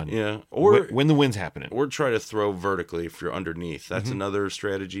later on. Yeah, or when the wind's happening. or try to throw vertically if you're underneath. That's Mm-hmm. another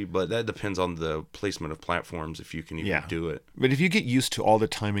strategy, but that depends on the placement of platforms if you can even Yeah. do it. But if you get used to all the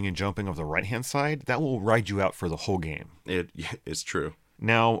timing and jumping of the right-hand side, that will ride you out for the whole game. It's true.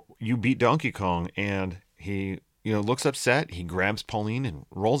 Now you beat Donkey Kong and he, looks upset. He grabs Pauline and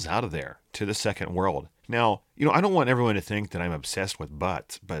rolls out of there to the second world. Now, I don't want everyone to think that I'm obsessed with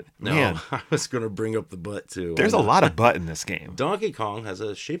butts, but No, man, I was going to bring up the butt too. there's a lot of butt in this game. Donkey Kong has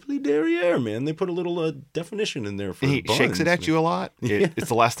a shapely derriere, man. They put a little definition in there for He buns. shakes it at you a lot. It's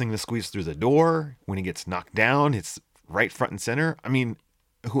the last thing to squeeze through the door. When he gets knocked down, it's right front and center. I mean,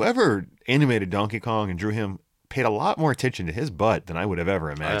 whoever animated Donkey Kong and drew him paid a lot more attention to his butt than I would have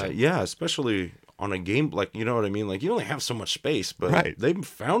ever imagined. Yeah, especially on a game like, you know what I mean? Like, you only have so much space, but Right. they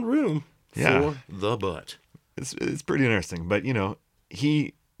found room Yeah. for the butt. It's pretty interesting. But,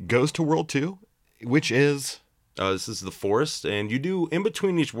 he goes to World 2, which is... This is the forest, and you do, in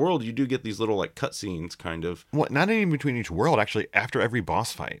between each world, you do get these little, like, cutscenes, kind of. Not in between each world, actually, after every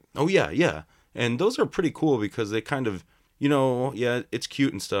boss fight. Oh, yeah, yeah. And those are pretty cool because they kind of, yeah, it's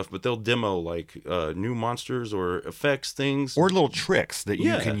cute and stuff, but they'll demo, like, new monsters or effects, things. Or little tricks that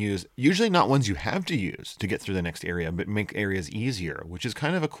you Yeah. can use. Usually not ones you have to use to get through the next area, but make areas easier, which is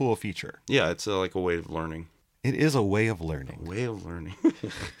kind of a cool feature. Yeah, it's like a way of learning. It is a way of learning. Way of learning.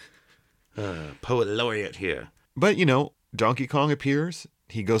 Poet laureate here. But, Donkey Kong appears.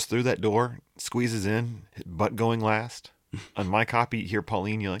 He goes through that door, squeezes in, butt going last. On my copy, you hear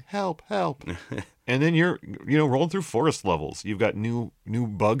Pauline yelling, "Help, help." And then you're, rolling through forest levels. You've got new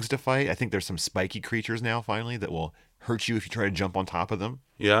bugs to fight. I think there's some spiky creatures now, finally, that will hurt you if you try to jump on top of them.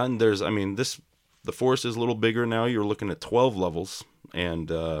 Yeah, and the forest is a little bigger now. You're looking at 12 levels, and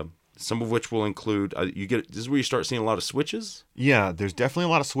some of which will include, this is where you start seeing a lot of switches. Yeah, there's definitely a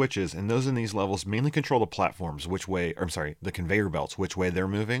lot of switches, and those in these levels mainly control the platforms, the conveyor belts, which way they're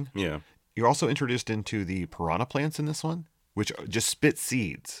moving. Yeah. You're also introduced into the piranha plants in this one, which just spit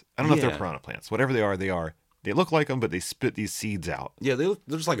seeds. I don't know if Yeah. they're piranha plants. Whatever they are, they are. They look like them, but they spit these seeds out. Yeah, they're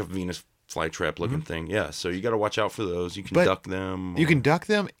just like a Venus flytrap looking thing. Yeah, so you got to watch out for those. You can But duck them. You can duck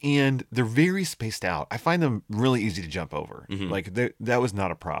them, and they're very spaced out. I find them really easy to jump over. Like, that was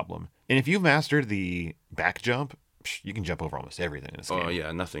not a problem. And if you've mastered the back jump, you can jump over almost everything in this game. Oh,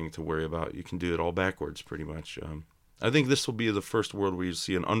 yeah, nothing to worry about. You can do it all backwards, pretty much. I think this will be the first world where you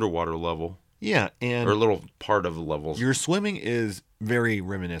see an underwater level, Yeah, and or a little part of the levels. your swimming is very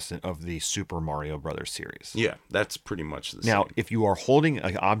reminiscent of the Super Mario Brothers series. Yeah, that's pretty much the Now, same. if you are holding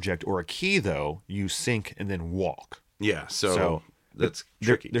an object or a key, though, you sink and then walk. Yeah, so that's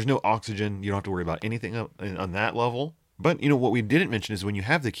There- tricky. there's no oxygen. You don't have to worry about anything on that level. But, what we didn't mention is when you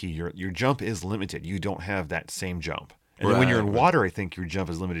have the key, your jump is limited. You don't have that same jump. And then when you're in Right. water, I think your jump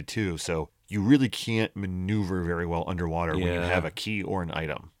is limited too. So you really can't maneuver very well underwater when you Yeah. have a key or an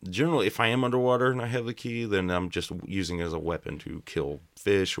item. Generally, if I am underwater and I have the key, then I'm just using it as a weapon to kill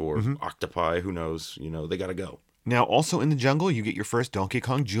fish or Mm-hmm. octopi. Who knows? They got to go. Now, also in the jungle, you get your first Donkey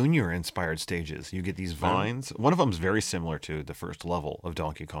Kong Jr. inspired stages. You get these vines. One of them is very similar to the first level of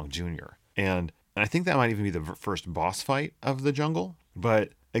Donkey Kong Jr. And I think that might even be the first boss fight of the jungle.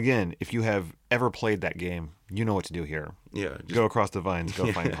 But again, if you have ever played that game, you know what to do here. Yeah, just, Go across the vines,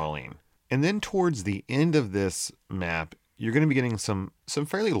 go find Pauline. And then towards the end of this map, you're going to be getting some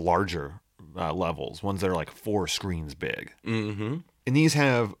fairly larger levels, ones that are like 4 screens big. mm-hmm. And these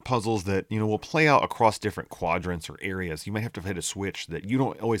have puzzles that, will play out across different quadrants or areas. You might have to hit a switch that you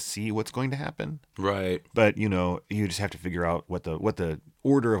don't always see what's going to happen. Right. But, you just have to figure out what the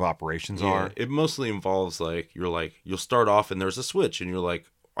order of operations are. It mostly involves you'll start off and there's a switch and you're like,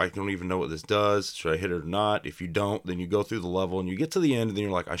 I don't even know what this does. Should I hit it or not? If you don't, then you go through the level and you get to the end and then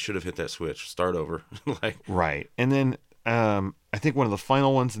you're like, I should have hit that switch. Start over. Right. And then I think one of the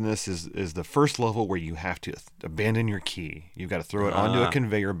final ones in this is the first level where you have to abandon your key. You've got to throw it onto a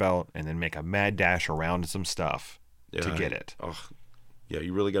conveyor belt and then make a mad dash around some stuff to get it. Yeah,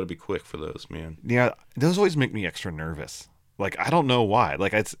 you really got to be quick for those, man. Yeah, those always make me extra nervous. Like, I don't know why.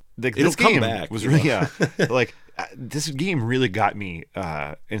 Like, it's like, It'll this game come back, was really like this game really got me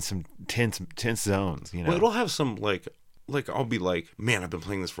in some tense zones. Well, it'll have some like I'll be like, man, I've been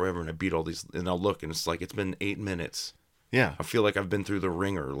playing this forever and I beat all these, and I'll look and it's like it's been 8 minutes. Yeah, I feel like I've been through the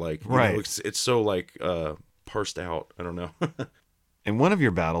ringer. Like, right. It's so like parsed out. I don't know. In one of your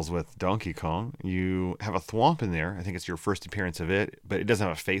battles with Donkey Kong, you have a thwomp in there. I think it's your first appearance of it, but it doesn't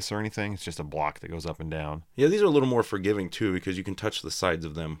have a face or anything. It's just a block that goes up and down. Yeah, these are a little more forgiving too because you can touch the sides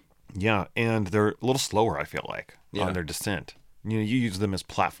of them. Yeah, and they're a little slower, I feel like, on their descent. You use them as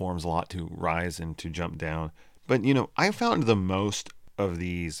platforms a lot to rise and to jump down. But, I found the most of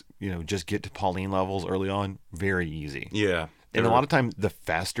these, just get to Pauline levels early on very easy. Yeah. And a lot of times, the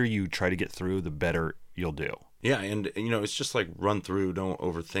faster you try to get through, the better you'll do. Yeah, and it's just like run through, don't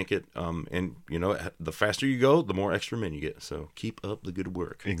overthink it. And the faster you go, the more extra men you get. So keep up the good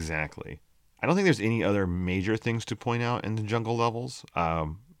work. Exactly. I don't think there's any other major things to point out in the jungle levels.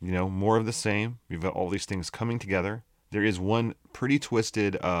 More of the same. You've got all these things coming together. There is one pretty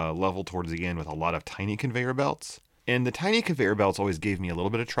twisted level towards the end with a lot of tiny conveyor belts. And the tiny conveyor belts always gave me a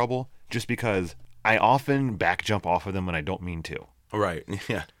little bit of trouble just because I often back jump off of them when I don't mean to. Right.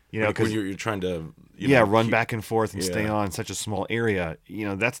 Yeah. Because when you're trying to run back and forth and stay on such a small area.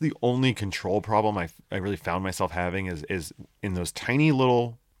 That's the only control problem I really found myself having is in those tiny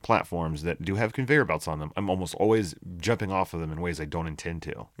little platforms that do have conveyor belts on them. I'm almost always jumping off of them in ways I don't intend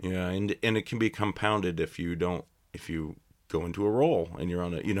to. Yeah, and it can be compounded if you go into a roll and you're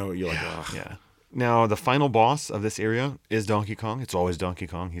on it. You're like, ugh. Yeah. Now, the final boss of this area is Donkey Kong. It's always Donkey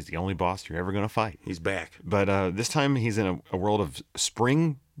Kong. He's the only boss you're ever going to fight. He's back. But this time he's in a world of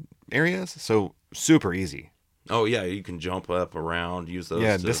spring areas, so super easy. Oh, yeah, you can jump up, around, use those.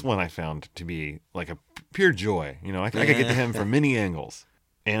 Yeah, this one I found to be like a pure joy. I could get to him from many angles.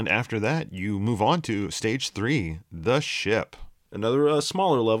 And after that, you move on to stage 3, the ship. Another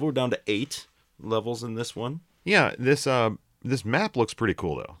smaller level. We're down to 8 levels in this one. Yeah, this map looks pretty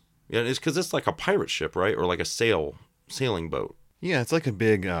cool, though. Yeah, it's because it's like a pirate ship, right? Or like a sailing boat. Yeah, it's like a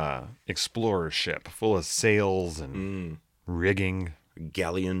big explorer ship full of sails and rigging.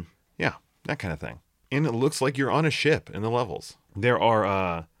 Galleon. Yeah, that kind of thing. And it looks like you're on a ship in the levels. There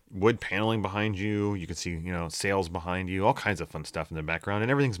are wood paneling behind you. You can see, sails behind you, all kinds of fun stuff in the background.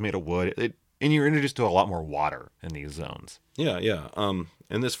 And everything's made of wood. And you're introduced to a lot more water in these zones. Yeah.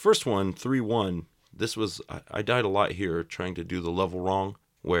 And this first one, 3-1, this was, I died a lot here trying to do the level wrong.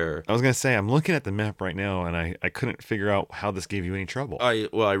 Where I was going to say, I'm looking at the map right now, and I couldn't figure out how this gave you any trouble. I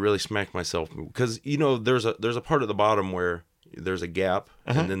really smacked myself because, there's a part at the bottom where there's a gap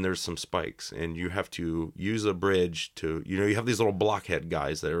and then there's some spikes and you have to use a bridge to, you have these little blockhead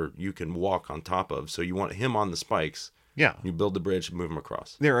guys that you can walk on top of. So you want him on the spikes. Yeah. You build the bridge and move him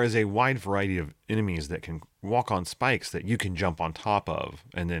across. There is a wide variety of enemies that can walk on spikes that you can jump on top of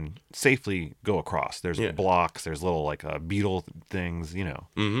and then safely go across. There's blocks, there's little like beetle things,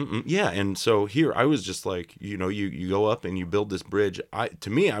 Mm-hmm. Yeah, and so here I was just like, you go up and you build this bridge. To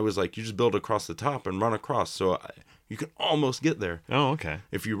me, I was like, you just build across the top and run across. So you can almost get there. Oh, okay.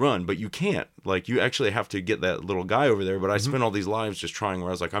 If you run, but you can't. Like, you actually have to get that little guy over there. But I spent all these lives just trying where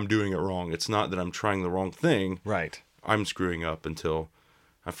I was like, I'm doing it wrong. It's not that I'm trying the wrong thing. Right. I'm screwing up until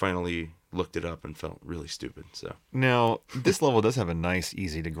I finally looked it up and felt really stupid. So now this level does have a nice,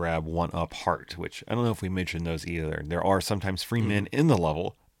 easy to grab 1-up heart, which I don't know if we mentioned those either. There are sometimes free men in the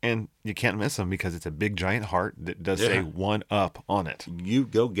level, and you can't miss them because it's a big giant heart that does say 1-up on it. You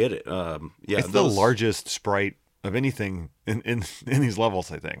go get it. It's the largest sprite of anything in these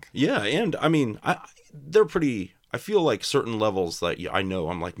levels, I think. Yeah, and I mean, they're pretty. I feel like certain levels that I know,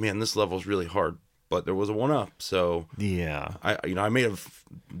 I'm like, man, this level's really hard. But there was a 1-up, so yeah, I may have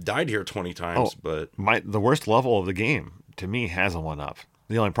died here 20 times, but the worst level of the game to me has a 1-up.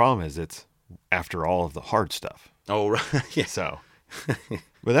 The only problem is it's after all of the hard stuff. Oh, right, yeah. So,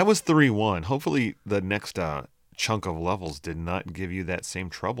 but that was 3-1. Hopefully, the next chunk of levels did not give you that same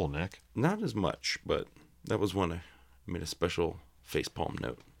trouble, Nick. Not as much, but that was one I made a special facepalm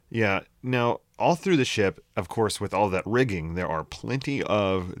note. Yeah. Now, all through the ship, of course, with all that rigging, there are plenty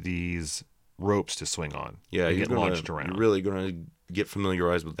of these ropes to swing on. Yeah, and get launched around. you're really gonna get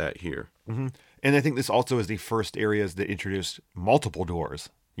familiarized with that here. And I think this also is the first areas that introduced multiple doors.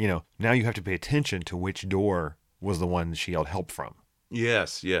 Now you have to pay attention to which door was the one she yelled help from,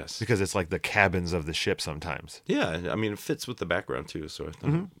 Yes, yes. because it's like the cabins of the ship sometimes. Yeah, I mean, it fits with the background too, so I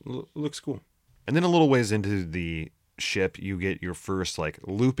think it looks cool. And then a little ways into the ship, you get your first like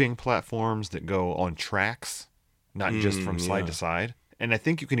looping platforms that go on tracks, not just from side to side. And I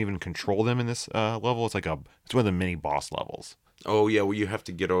think you can even control them in this level. It's one of the mini boss levels. Oh yeah, well you have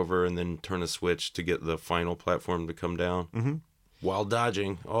to get over and then turn a switch to get the final platform to come down while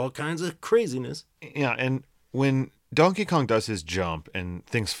dodging all kinds of craziness. Yeah, and when Donkey Kong does his jump and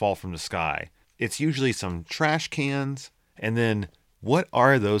things fall from the sky, it's usually some trash cans, and then what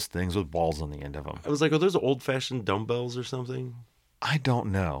are those things with balls on the end of them? I was like, oh, those are old-fashioned dumbbells or something. I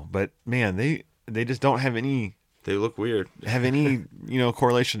don't know, but man, they just don't have any They look weird.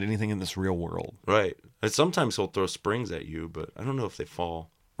 correlation to anything in this real world. Right. And sometimes he'll throw springs at you, but I don't know if they fall.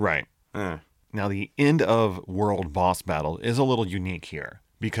 Right. Eh. Now, the end of world boss battle is a little unique here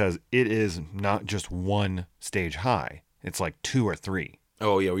because it is not just one stage high. It's like 2 or 3.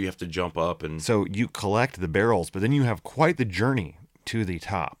 Oh, yeah, well, you have to jump up and... So you collect the barrels, but then you have quite the journey to the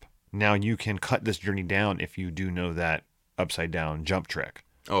top. Now, you can cut this journey down if you do know that upside down jump trick,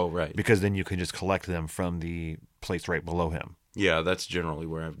 Oh, right. because then you can just collect them from the place right below him. Yeah, that's generally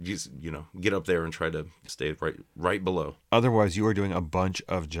where I just, get up there and try to stay right below. Otherwise, you are doing a bunch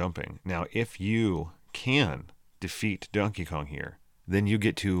of jumping. Now, if you can defeat Donkey Kong here, then you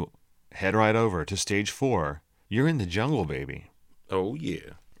get to head right over to stage 4. You're in the jungle, baby. Oh,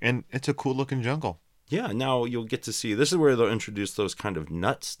 yeah. And it's a cool looking jungle. Yeah, now you'll get to see, this is where they'll introduce those kind of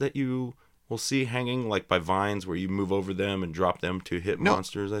nuts that you will see hanging like by vines where you move over them and drop them to hit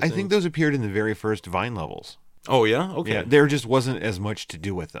monsters, I think those appeared in the very first Vine levels. Oh, yeah? Okay. Yeah, there just wasn't as much to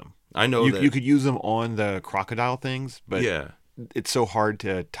do with them. I know that. You could use them on the crocodile things, but yeah. it's so hard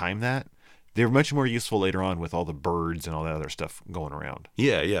to time that. They're much more useful later on with all the birds and all that other stuff going around.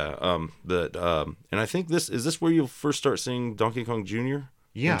 Yeah, yeah. And I think is this where you'll first start seeing Donkey Kong Jr.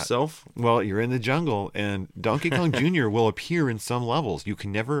 himself? Well, you're in the jungle, and Donkey Kong Jr. will appear in some levels. You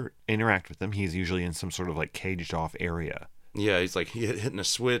can never interact with him. He's usually in some sort of like caged off area. Yeah, he's like hitting a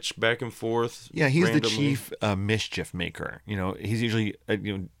switch back and forth. Yeah, he's randomly. the chief mischief maker. He's usually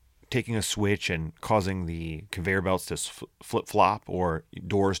taking a switch and causing the conveyor belts to flip flop or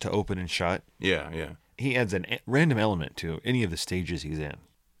doors to open and shut. Yeah, yeah. He adds a random element to any of the stages he's in.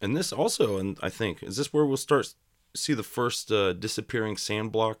 And this also, and I think, is this where we'll start see the first disappearing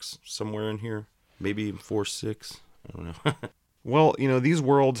sand blocks somewhere in here? Maybe 4-6. I don't know. Well, these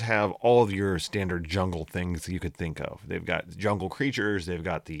worlds have all of your standard jungle things you could think of. They've got jungle creatures. They've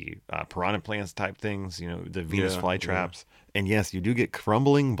got the piranha plants type things, the Venus flytraps. Yeah. And yes, you do get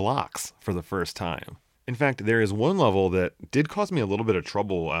crumbling blocks for the first time. In fact, there is one level that did cause me a little bit of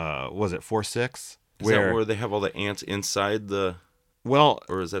trouble. Was it 4-6? Is that where they have all the ants inside the... Well...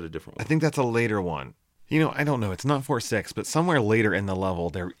 Or is that a different one? I think that's a later one. I don't know. It's not 4-6, but somewhere later in the level,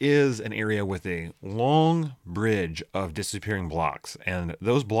 there is an area with a long bridge of disappearing blocks. And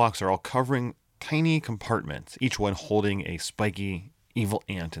those blocks are all covering tiny compartments, each one holding a spiky, evil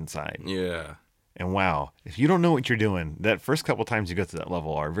ant inside. Yeah. And wow, if you don't know what you're doing, that first couple times you go to that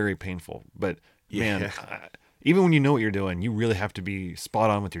level are very painful. But man, even when you know what you're doing, you really have to be spot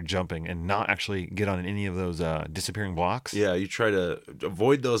on with your jumping and not actually get on any of those disappearing blocks. Yeah, you try to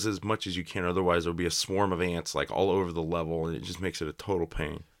avoid those as much as you can. Otherwise, there'll be a swarm of ants like all over the level, and it just makes it a total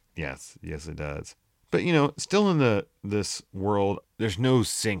pain. Yes, it does. But still in this world, there's no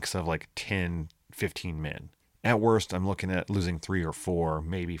sinks of like 10, 15 men. At worst, I'm looking at losing 3 or 4,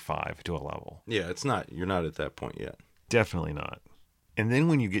 maybe 5 to a level. Yeah, you're not at that point yet. Definitely not. And then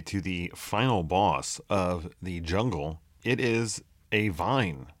when you get to the final boss of the jungle, it is a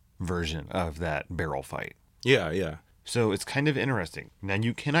vine version of that barrel fight. Yeah, yeah. So it's kind of interesting. Now,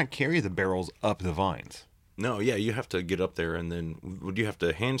 you cannot carry the barrels up the vines. No, yeah, you have to get up there, and then would you have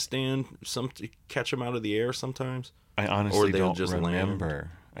to handstand to catch them out of the air sometimes? I honestly don't just remember.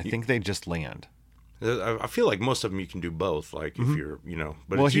 I think they just land. I feel like most of them you can do both, like if you're,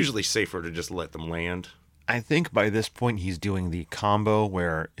 but it's usually safer to just let them land. I think by this point he's doing the combo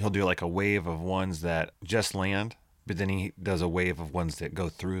where he'll do like a wave of ones that just land, but then he does a wave of ones that go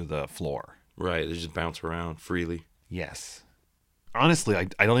through the floor. Right, they just bounce around freely. Yes. Honestly,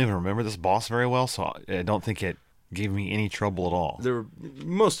 I don't even remember this boss very well, so I don't think it gave me any trouble at all.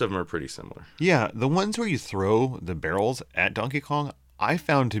 Most of them are pretty similar. Yeah, the ones where you throw the barrels at Donkey Kong, I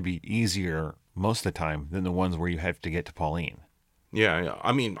found to be easier most of the time than the ones where you have to get to Pauline. Yeah.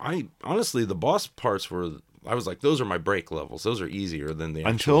 I mean, I honestly, the boss parts were, I was like, those are my break levels. Those are easier than the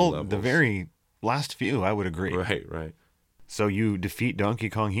actual Until levels. the very last few, I would agree. Right, right. So you defeat Donkey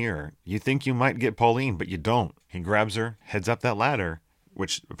Kong here. You think you might get Pauline, but you don't. He grabs her, heads up that ladder,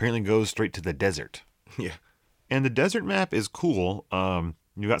 which apparently goes straight to the desert. Yeah. And the desert map is cool.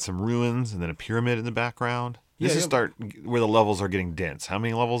 You got some ruins and then a pyramid in the background. This is start where the levels are getting dense. How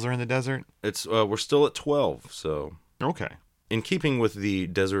many levels are in the desert? It's we're still at 12, so Okay. in keeping with the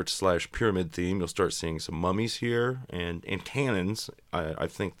desert/pyramid theme, you'll start seeing some mummies here and cannons. I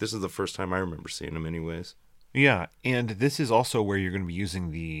think this is the first time I remember seeing them anyways. Yeah, and this is also where you're going to be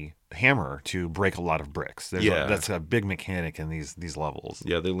using the hammer to break a lot of bricks. That's a big mechanic in these levels.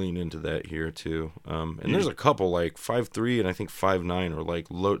 Yeah, they lean into that here too. And there's a couple like 5-3 and I think 5-9 are like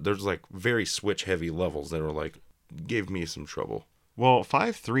low. There's like very switch heavy levels that are like gave me some trouble. Well,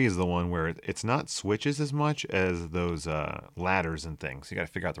 5-3 is the one where it's not switches as much as those ladders and things. You got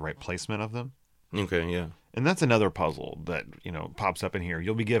to figure out the right placement of them. Okay, yeah. And that's another puzzle that, pops up in here.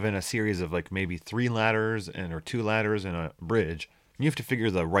 You'll be given a series of like maybe 3 ladders or 2 ladders and a bridge. And you have to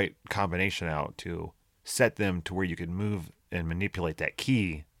figure the right combination out to set them to where you can move and manipulate that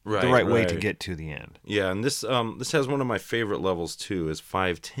key the right way to get to the end. Yeah, and this has one of my favorite levels too, is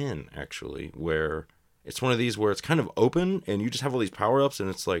 5-10 actually, where it's one of these where it's kind of open and you just have all these power-ups and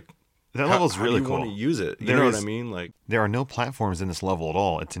it's like, that level's really cool. How do you want to use it? You know what I mean? Like, there are no platforms in this level at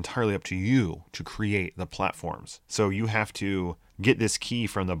all. It's entirely up to you to create the platforms. So you have to get this key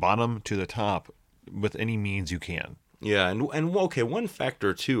from the bottom to the top with any means you can. Yeah, and okay, one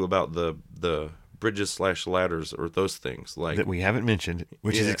factor too about the bridges/ladders or those things like that we haven't mentioned,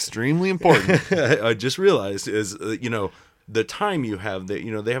 which is extremely important. I just realized is the time you have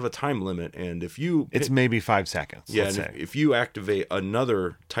that they have a time limit, and if you it's maybe 5 seconds. Yeah, and if you activate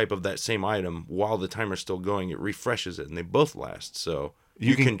another type of that same item while the timer's still going, it refreshes it, and they both last. So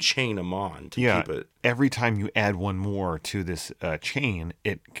you can chain them on to keep it. Every time you add one more to this chain,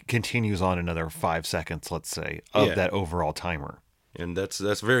 it continues on another 5 seconds, let's say, of that overall timer. And that's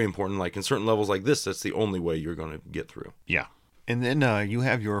very important. Like in certain levels like this, that's the only way you're going to get through. Yeah. And then you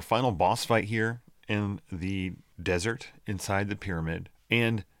have your final boss fight here in the desert inside the pyramid.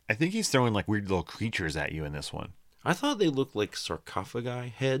 And I think he's throwing like weird little creatures at you in this one. I thought they looked like sarcophagi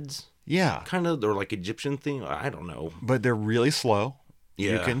heads. Yeah. Kind of. They're like Egyptian thing. I don't know. But they're really slow.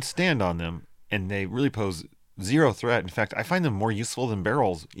 Yeah. You can stand on them, and they really pose zero threat. In fact, I find them more useful than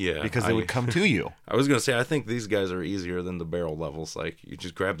barrels because they would come to you. I was going to say, I think these guys are easier than the barrel levels. Like, you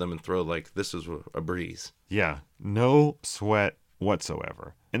just grab them and throw, like, this is a breeze. Yeah. No sweat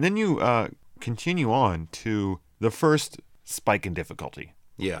whatsoever. And then you continue on to the first spike in difficulty.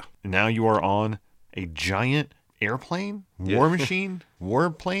 Yeah. Now you are on a giant airplane, war machine,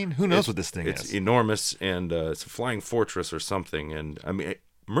 warplane. Who knows what this thing is? It's enormous, and it's a flying fortress or something. And I mean,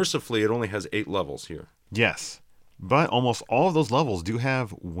 mercifully, it only has 8 levels here. Yes, but almost all of those levels do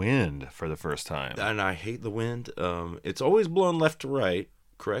have wind for the first time. And I hate the wind. It's always blowing left to right,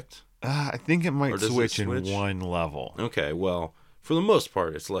 correct? I think it might switch in one level. Okay, well, for the most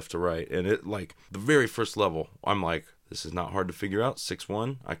part, it's left to right. And it, like, the very first level, I'm like, this is not hard to figure out.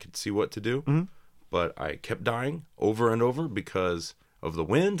 6-1, I could see what to do. Mm-hmm. But I kept dying over and over because of the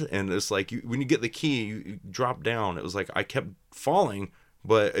wind. And it's like, when you get the key, you drop down. It was like I kept falling.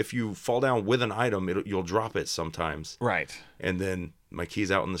 But if you fall down with an item, you'll drop it sometimes. Right. And then my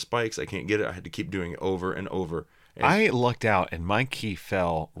key's out in the spikes. I can't get it. I had to keep doing it over and over. And I lucked out, and my key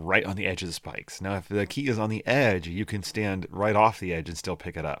fell right on the edge of the spikes. Now, if the key is on the edge, you can stand right off the edge and still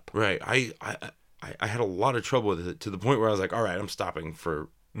pick it up. Right. I had a lot of trouble with it to the point where I was like, all right, I'm stopping for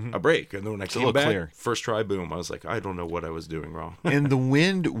a break. And then when I came back, first try, boom, I was like, I don't know what I was doing wrong. And the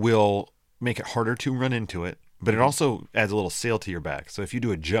wind will make it harder to run into it. But it also adds a little sail to your back. So if you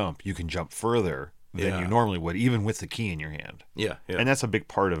do a jump, you can jump further than you normally would, even with the key in your hand. Yeah. And that's a big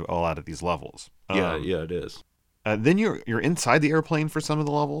part of a lot of these levels. Yeah, it is. Then you're inside the airplane for some of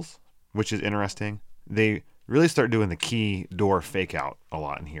the levels, which is interesting. They really start doing the key door fake out a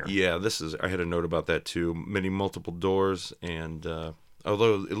lot in here. Yeah, I had a note about that too. Many multiple doors, and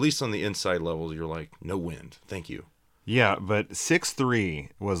although at least on the inside levels, you're like, no wind, thank you. Yeah, but 6-3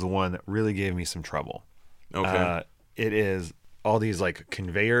 was the one that really gave me some trouble. Okay. It is all these like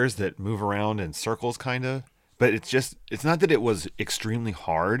conveyors that move around in circles kind of, but it's not that it was extremely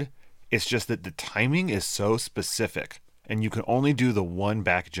hard. It's just that the timing is so specific, and you can only do the one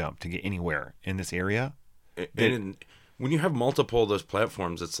back jump to get anywhere in this area. And When you have multiple of those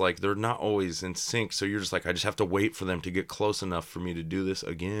platforms, it's like they're not always in sync. So you're just like, I just have to wait for them to get close enough for me to do this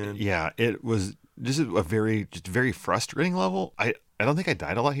again. Yeah, it was just a very frustrating level. I don't think I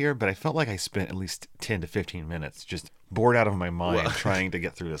died a lot here, but I felt like I spent at least 10 to 15 minutes just bored out of my mind trying to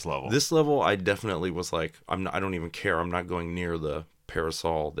get through this level. This level, I definitely was like, I don't even care. I'm not going near the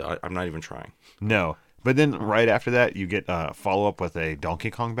parasol. I'm not even trying. No. But then right after that, you get a follow-up with a Donkey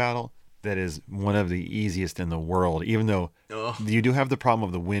Kong battle that is one of the easiest in the world. Even though you do have the problem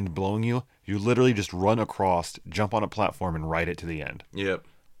of the wind blowing you, you literally just run across, jump on a platform, and ride it to the end. Yep.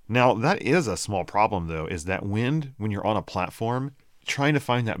 Now, that is a small problem, though, is that wind, when you're on a platform, trying to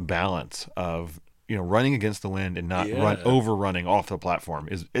find that balance of, running against the wind and not overrunning off the platform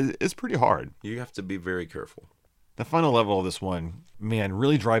is pretty hard. You have to be very careful. The final level of this one, man,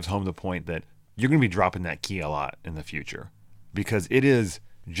 really drives home the point that you're going to be dropping that key a lot in the future, because it is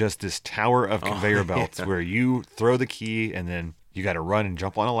just this tower of conveyor belts where you throw the key and then you got to run and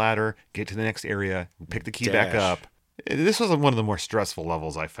jump on a ladder, get to the next area, pick the key back up. This was one of the more stressful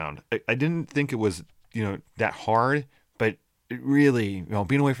levels I found. I didn't think it was, that hard, but it really,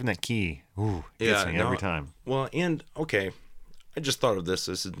 being away from that key, gets me every time. Well, and okay, I just thought of this.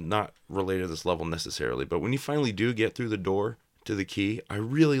 This is not related to this level necessarily, but when you finally do get through the door to the key, I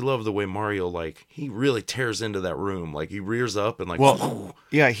really love the way Mario, he really tears into that room. He rears up and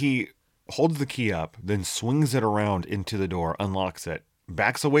he holds the key up, then swings it around into the door, unlocks it,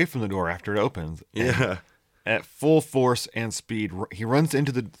 backs away from the door after it opens. Yeah. At full force and speed, he runs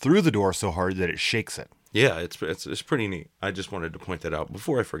through the door so hard that it shakes it. Yeah, it's pretty neat. I just wanted to point that out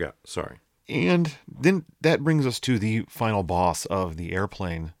before I forgot. Sorry. And then that brings us to the final boss of the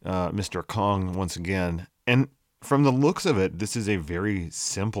airplane, Mr. Kong once again. And from the looks of it, this is a very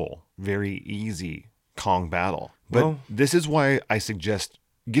simple, very easy Kong battle. But this is why I suggest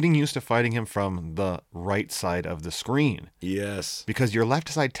getting used to fighting him from the right side of the screen. Yes. Because your left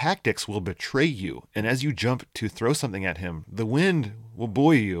side tactics will betray you. And as you jump to throw something at him, the wind will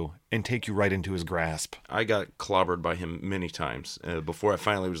buoy you and take you right into his grasp. I got clobbered by him many times before I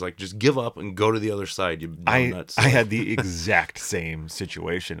finally was like, just give up and go to the other side, you dumb nuts. I had the exact same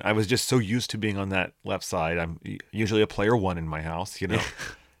situation. I was just so used to being on that left side. I'm usually a player 1 in my house,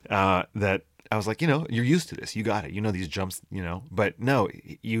 that I was like, you're used to this. You got it. These jumps, But no,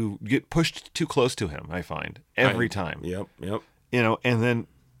 you get pushed too close to him, I find, every time. Yep. And then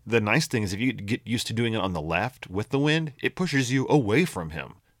the nice thing is if you get used to doing it on the left with the wind, it pushes you away from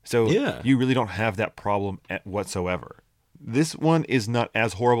him. So you really don't have that problem whatsoever. This one is not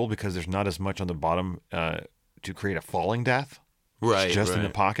as horrible because there's not as much on the bottom to create a falling death. Right. Just in the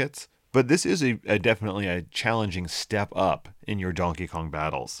pockets. But this is definitely a challenging step up in your Donkey Kong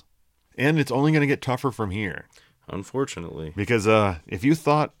battles. And it's only going to get tougher from here. Unfortunately. Because if you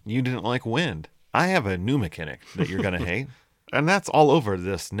thought you didn't like wind, I have a new mechanic that you're going to hate. And that's all over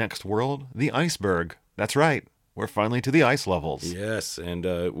this next world, the iceberg. That's right. We're finally to the ice levels. Yes, and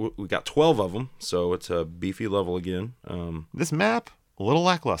we got 12 of them, so it's a beefy level again. This map, a little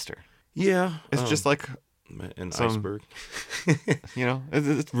lackluster. Yeah. It's just like an iceberg.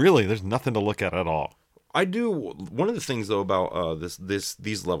 It's really, there's nothing to look at all. One of the things, though, about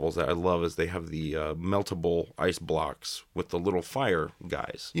these levels that I love is they have the meltable ice blocks with the little fire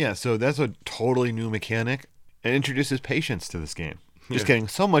guys. Yeah, so that's a totally new mechanic. It introduces patience to this game. Just kidding.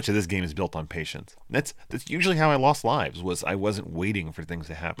 So much of this game is built on patience. That's usually how I lost lives, was I wasn't waiting for things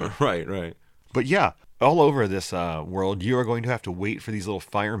to happen. Right. But yeah, all over this world, you are going to have to wait for these little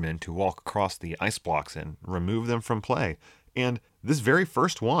firemen to walk across the ice blocks and remove them from play. And this very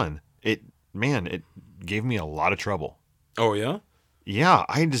first one, it gave me a lot of trouble. Oh, yeah? Yeah,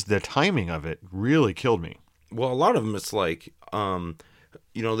 the timing of it really killed me. Well, a lot of them, it's like,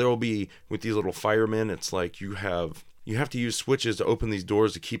 there will be, with these little firemen, it's like you have to use switches to open these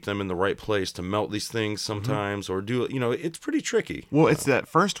doors to keep them in the right place, to melt these things sometimes, or do it, it's pretty tricky. Well, it's that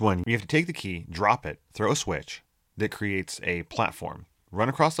first one. You have to take the key, drop it, throw a switch that creates a platform, run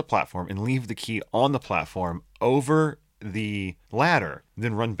across the platform, and leave the key on the platform over the ladder,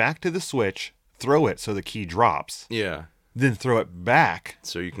 then run back to the switch, throw it so the key drops. Yeah. Then throw it back.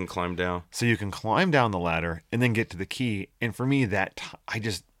 So you can climb down. So you can climb down the ladder and then get to the key. And for me,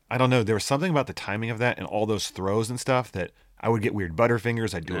 I don't know. There was something about the timing of that and all those throws and stuff that I would get weird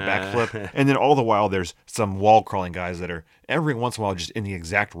butterfingers. I'd do a backflip. And then all the while, there's some wall crawling guys that are every once in a while just in the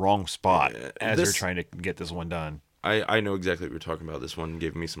exact wrong spot as they're trying to get this one done. I know exactly what you're talking about. This one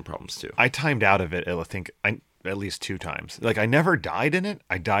gave me some problems too. I timed out of it, I think, at least 2 times. I never died in it.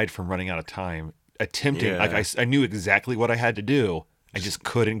 I died from running out of time attempting. Yeah. I knew exactly what I had to do. I just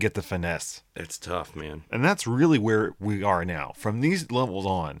couldn't get the finesse. It's tough, man. And that's really where we are now. From these levels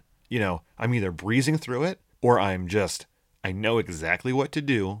on, I'm either breezing through it or I'm just I know exactly what to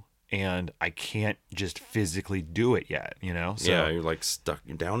do, and I can't just physically do it yet, you know? So Yeah, you're like stuck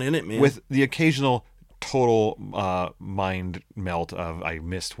down in it, man. with the occasional total mind melt of I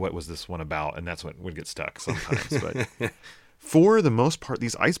missed what was this one about, and that's what would get stuck sometimes. But for the most part,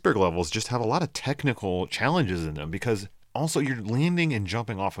 these iceberg levels just have a lot of technical challenges in them because also you're landing and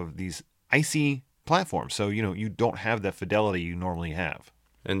jumping off of these icy platforms. So, you know, you don't have that fidelity you normally have.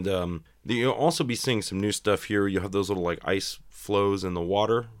 And you'll also be seeing some new stuff here. You have those little like ice flows in the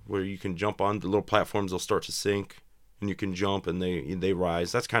water where you can jump on the little platforms. They'll start to sink, and you can jump, and they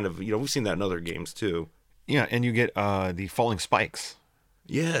rise. That's kind of, we've seen that in other games too. Yeah, and you get the falling spikes.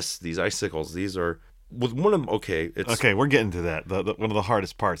 Yes, these icicles. These are with one of them. Okay, we're getting to that. The one of the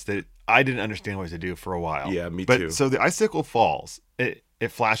hardest parts that I didn't understand what to do for a while. Yeah, me too. So the icicle falls. It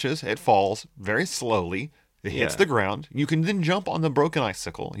flashes. It falls very slowly. It hits the ground. You can then jump on the broken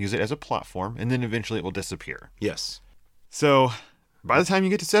icicle, use it as a platform, and then eventually it will disappear. Yes. So by the time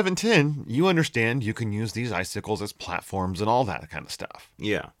you get to 710, you understand you can use these icicles as platforms and all that kind of stuff.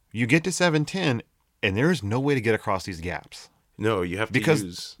 Yeah. You get to 710, and there is no way to get across these gaps. No, you have to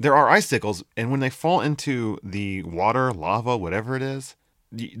because there are icicles, and when they fall into the water, lava, whatever it is,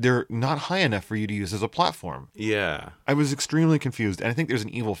 they're not high enough for you to use as a platform. Yeah. I was extremely confused, and I think there's an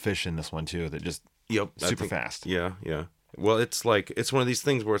evil fish in this one too that just super fast. Yeah, yeah. Well, it's one of these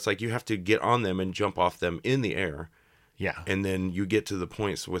things where it's like you have to get on them and jump off them in the air. Yeah. And then you get to the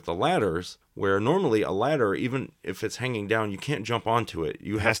points with the ladders where normally a ladder, even if it's hanging down, you can't jump onto it.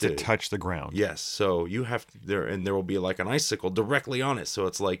 You have to touch the ground. Yes. So you have to, there will be like an icicle directly on it. So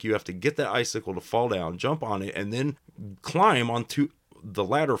it's like you have to get that icicle to fall down, jump on it, and then climb onto the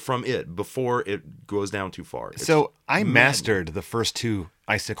ladder from it before it goes down too far. So I mastered the first 2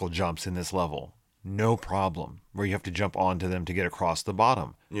 icicle jumps in this level. No problem. Where you have to jump onto them to get across the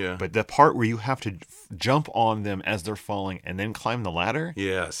bottom. Yeah. But the part where you have to jump on them as they're falling and then climb the ladder.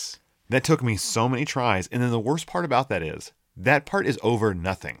 Yes. That took me so many tries. And then the worst part about that is that part is over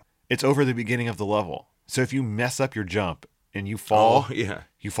nothing. It's over the beginning of the level. So if you mess up your jump and you fall,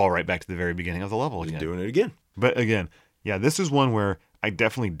 you fall right back to the very beginning of the level again. You're doing it again. But again, yeah, this is one where I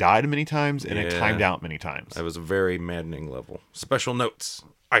definitely died many times and I timed out many times. That was a very maddening level. Special notes,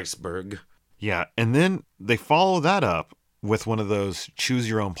 iceberg. Yeah, and then they follow that up with one of those choose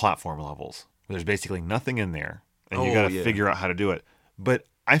your own platform levels. Where there's basically nothing in there, and you got to figure out how to do it. But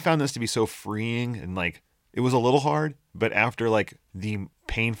I found this to be so freeing, and like it was a little hard, but after like the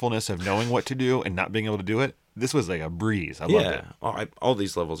painfulness of knowing what to do and not being able to do it, this was like a breeze. I loved it. All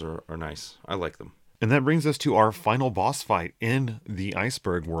these levels are nice. I like them. And that brings us to our final boss fight in the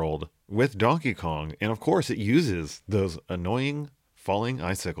iceberg world with Donkey Kong. And of course, it uses those annoying falling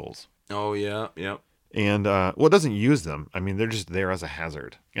icicles. Oh, yeah, yeah. And, it doesn't use them. I mean, they're just there as a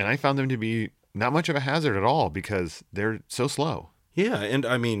hazard. And I found them to be not much of a hazard at all because they're so slow. Yeah, and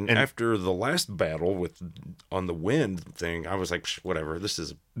I mean, after the last battle on the wind thing, I was like, whatever, this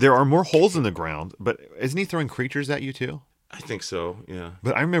is... There are more holes in the ground, but isn't he throwing creatures at you too? I think so, yeah.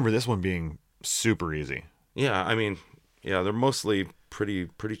 But I remember this one being super easy. Yeah, I mean, yeah, they're mostly pretty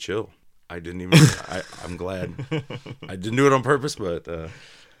chill. I didn't even... I'm glad. I didn't do it on purpose, but...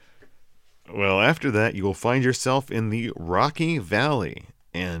 Well, after that, you will find yourself in the Rocky Valley.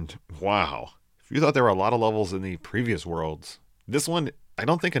 And wow, if you thought there were a lot of levels in the previous worlds, this one, I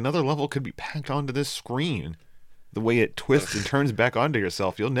don't think another level could be packed onto this screen. The way it twists and turns back onto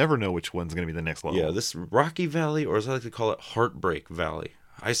yourself, you'll never know which one's going to be the next level. Yeah, this Rocky Valley, or as I like to call it, Heartbreak Valley.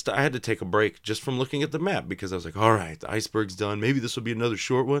 I had to take a break just from looking at the map because I was like, all right, the iceberg's done. Maybe this will be another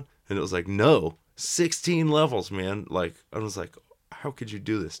short one. And it was like, no, 16 levels, man. Like, I was like, how could you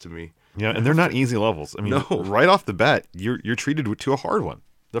do this to me? Yeah, and they're not easy levels. I mean, right off the bat, you're treated to a hard one.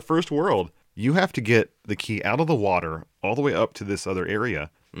 The first world, you have to get the key out of the water all the way up to this other area.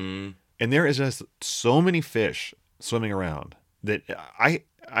 And there is just so many fish swimming around that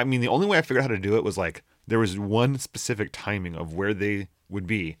I mean, the only way I figured out how to do it was like there was one specific timing of where they would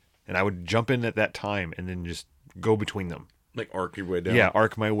be, and I would jump in at that time and then just go between them. Like arc your way down. Yeah,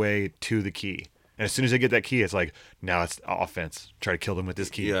 arc my way to the key. And as soon as I get that key, it's like, now it's offense. Try to kill them with this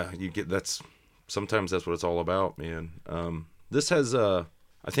key. Yeah, sometimes that's what it's all about, man. This has, I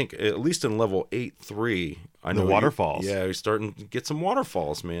think, at least in level 8-3, I know the waterfalls. You're starting to get some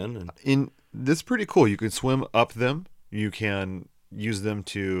waterfalls, man. This is pretty cool. You can swim up them. You can use them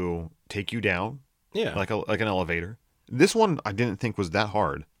to take you down. Yeah, like an elevator. This one I didn't think was that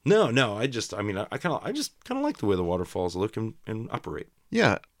hard. No. I just kind of like the way the waterfalls look and operate.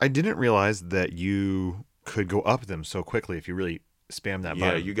 Yeah, I didn't realize that you could go up them so quickly if you really spam that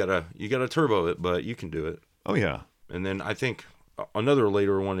button. Yeah, you gotta turbo it, but you can do it. Oh yeah. And then I think another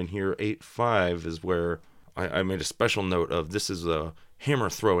later one in here, 8-5, is where I made a special note of this is a hammer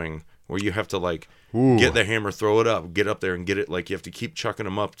throwing where you have to like Ooh. get the hammer, throw it up, get up there and get it. Like you have to keep chucking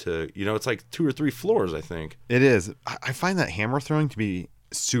them up to, it's like 2 or 3 floors, I think. It is. I find that hammer throwing to be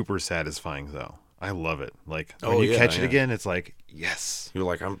super satisfying, though. I love it. Like when you catch it again, it's like, yes. You're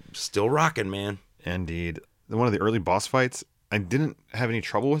like, I'm still rocking, man. Indeed. One of the early boss fights, I didn't have any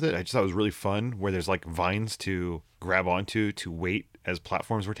trouble with it. I just thought it was really fun where there's like vines to grab onto to wait as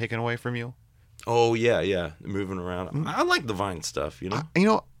platforms were taken away from you. Oh, yeah. Moving around. I like the vine stuff,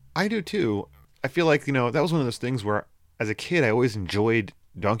 I do too. I feel like, that was one of those things where as a kid, I always enjoyed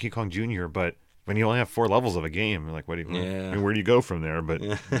Donkey Kong Jr., but when you only have 4 levels of a game, like, where do you go from there? But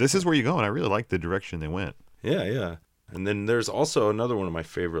this is where you go, and I really like the direction they went. Yeah. And then there's also another one of my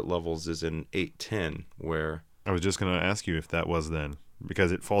favorite levels is in 810, where... I was just going to ask you if that was then,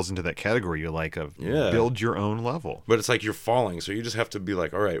 because it falls into that category you like of build your own level. But it's like you're falling, so you just have to be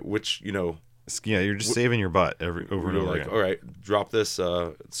like, all right, which, Yeah, you're just saving your butt over and over again. All right, drop this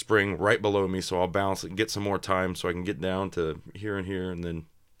spring right below me so I'll bounce and get some more time so I can get down to here and here and then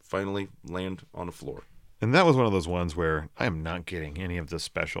finally land on the floor. And that was one of those ones where I am not getting any of the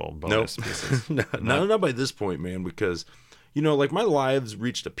special bonus pieces. Not by this point, man, because, like my lives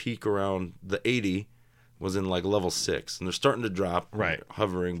reached a peak around the 80 was in like level 6 and they're starting to drop, right,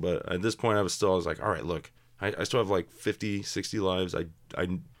 hovering. But at this point I was like, all right, look, I still have like 50, 60 lives. I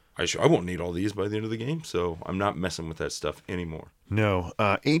won't need all these by the end of the game, so I'm not messing with that stuff anymore. No,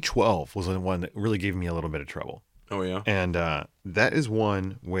 A12 was the one that really gave me a little bit of trouble. Oh, yeah? And that is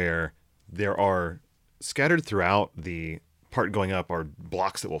one where there are scattered throughout the part going up are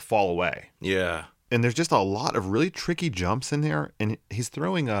blocks that will fall away. Yeah. And there's just a lot of really tricky jumps in there, and he's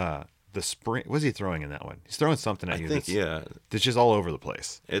throwing the spring. What is he throwing in that one? He's throwing something at you. I think, that's just all over the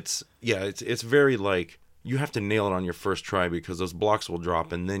place. It's very like... You have to nail it on your first try because those blocks will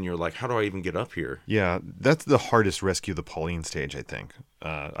drop, and then you're like, how do I even get up here? Yeah, that's the hardest rescue the Pauline stage, I think.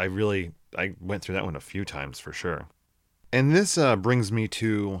 I went through that one a few times for sure. And this brings me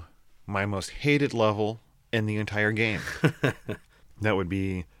to my most hated level in the entire game. That would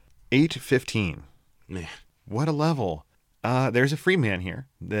be 815. Man. What a level. There's a free man here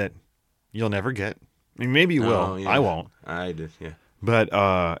that you'll never get. I mean, maybe you will. Yeah. I won't. I did, yeah. But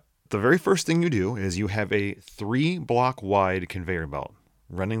the very first thing you do is you have a 3-block wide conveyor belt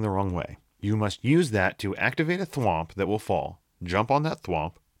running the wrong way. You must use that to activate a thwomp that will fall, jump on that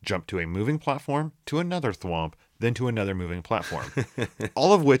thwomp, jump to a moving platform, to another thwomp, then to another moving platform.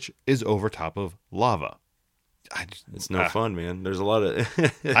 All of which is over top of lava. It's no fun, man. There's a lot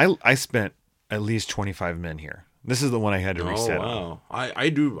of... I spent at least 25 men here. This is the one I had to reset. Oh, wow.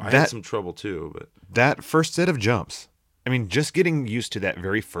 I had some trouble too, but... That first set of jumps... I mean, just getting used to that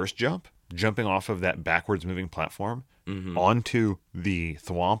very first jump, jumping off of that backwards moving platform onto the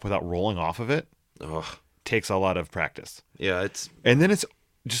thwomp without rolling off of it, takes a lot of practice. Yeah, and then it's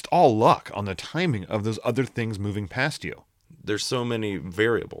just all luck on the timing of those other things moving past you. There's so many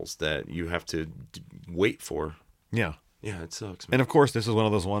variables that you have to wait for. Yeah. Yeah, it sucks, man. And of course, this is one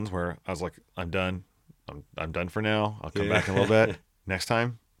of those ones where I was like, I'm done. I'm done for now. I'll come back in a little bit. Next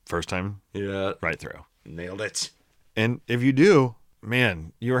time, first time, right through. Nailed it. And if you do,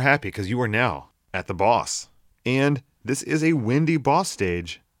 man, you are happy because you are now at the boss. And this is a windy boss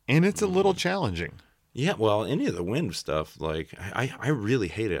stage, and it's a little challenging. Yeah, well, any of the wind stuff, like, I really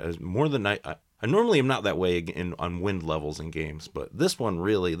hate it. More than I normally am not that way on wind levels in games, but this one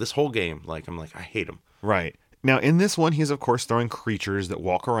really, this whole game, like, I'm like, I hate them. Right. Now, in this one, he's, of course, throwing creatures that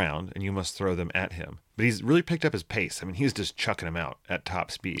walk around, and you must throw them at him. But he's really picked up his pace. I mean, he's just chucking them out at top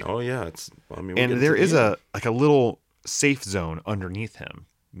speed. Oh, yeah. We'll and there is a little safe zone underneath him.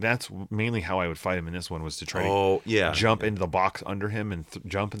 That's mainly how I would fight him in this one, was to try to jump into the box under him and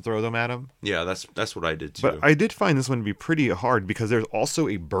jump and throw them at him. Yeah, that's what I did, too. But I did find this one to be pretty hard because there's also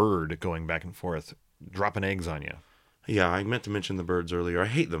a bird going back and forth, dropping eggs on you. Yeah, I meant to mention the birds earlier. I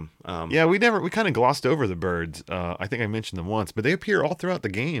hate them. Yeah, we kind of glossed over the birds. I think I mentioned them once, but they appear all throughout the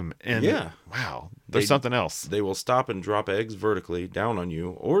game. And wow, there's something else. They will stop and drop eggs vertically down on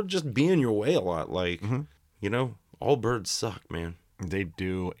you, or just be in your way a lot. Like, all birds suck, man. They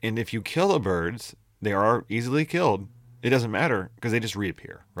do. And if you kill the birds, they are easily killed. It doesn't matter because they just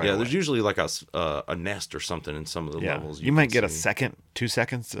reappear. Right away. There's usually like a nest or something in some of the levels. You might get a second, 2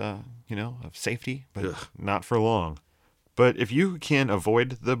 seconds, of safety, but not for long. But if you can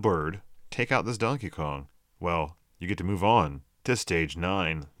avoid the bird, take out this Donkey Kong, well, you get to move on to stage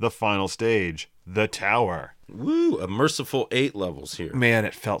 9, the final stage, the tower. Woo, a merciful 8 levels here. Man,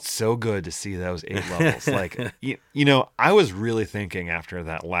 it felt so good to see those 8 levels. Like, I was really thinking after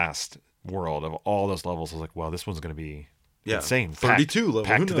that last world of all those levels, I was like, wow, this one's going to be insane. 32 levels.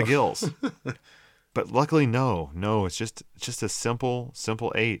 Packed to the gills. But luckily, no, it's just a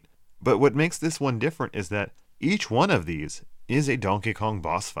simple 8. But what makes this one different is that each one of these is a Donkey Kong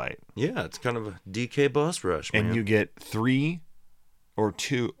boss fight. Yeah, it's kind of a DK boss rush, man. And you get 3 or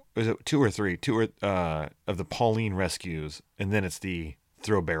 2, is it 2 or 3? 2 or, of the Pauline rescues, and then it's the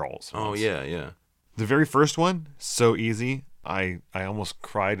throw barrels Oh, ones. yeah. The very first one, so easy. I almost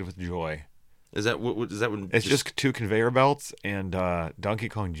cried with joy. Is that what is that when It's just 2 conveyor belts, and Donkey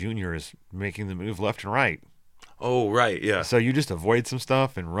Kong Jr. is making the move left and right. Oh, right, yeah. So you just avoid some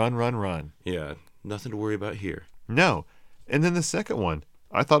stuff and run. Yeah, nothing to worry about here. No. And then the second one,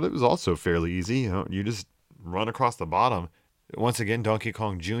 I thought it was also fairly easy. You just run across the bottom. Once again, Donkey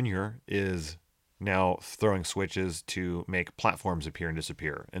Kong Jr. is now throwing switches to make platforms appear and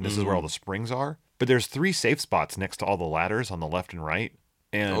disappear. And this is where all the springs are. But there's 3 safe spots next to all the ladders on the left and right.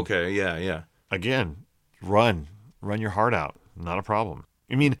 And Okay, yeah. again, run your heart out. Not a problem.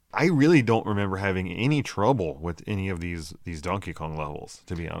 I mean, I really don't remember having any trouble with any of these Donkey Kong levels,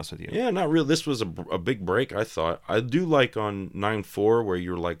 to be honest with you. Yeah, not really. This was a big break, I thought. I do like on 9-4 where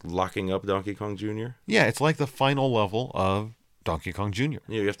you're like locking up Donkey Kong Jr. Yeah, it's like the final level of Donkey Kong Jr.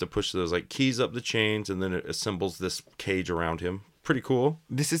 You have to push those like keys up the chains, and then it assembles this cage around him. Pretty cool.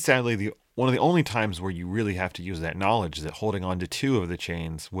 This is sadly one of the only times where you really have to use that knowledge that holding on to 2 of the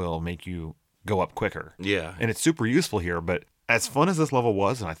chains will make you go up quicker. Yeah. And it's super useful here, but as fun as this level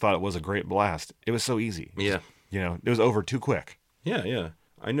was, and I thought it was a great blast, it was so easy. Yeah. It was over too quick. Yeah.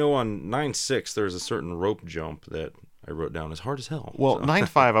 I know on 9-6 there's a certain rope jump that I wrote down as hard as hell. Well,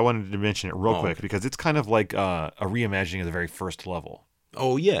 9.5, I wanted to mention it real quick okay. because it's kind of like a reimagining of the very first level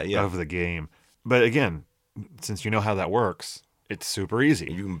Oh, yeah. of the game. But again, since you know how that works, it's super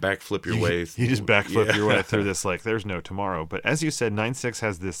easy. You can backflip your way. You just backflip Yeah. your way through this like there's no tomorrow. But as you said, 9.6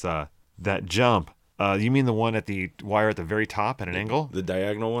 has this that jump. You mean the one at the wire at the very top at an angle? The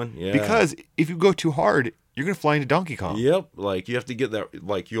diagonal one? Yeah. Because if you go too hard, you're going to fly into Donkey Kong. Yep. Like, you have to get that.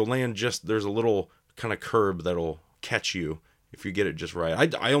 Like, you'll land there's a little kind of curb that'll catch you if you get it just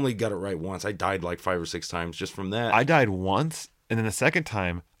right. I only got it right once. I died like 5 or 6 times just from that. I died once, and then the second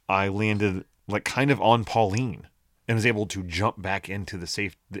time, I landed like kind of on Pauline and was able to jump back into the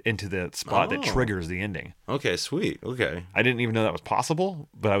spot that Oh. triggers the ending. Okay, sweet. Okay. I didn't even know that was possible,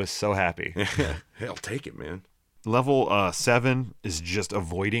 but I was so happy. Hey, I'll take it, man. Level 7 is just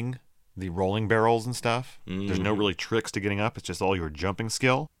avoiding the rolling barrels and stuff. There's no really tricks to getting up. It's just all your jumping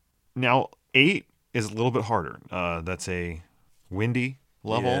skill. Now, 8 is a little bit harder. That's a windy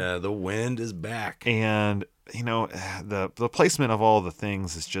level. Yeah, the wind is back. And, the placement of all the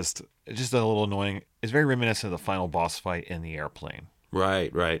things is just a little annoying. It's very reminiscent of the final boss fight in the airplane.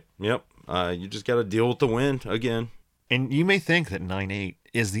 Right. Yep. You just got to deal with the wind again. And you may think that 9.8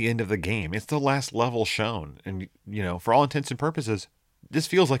 is the end of the game. It's the last level shown. And, for all intents and purposes, this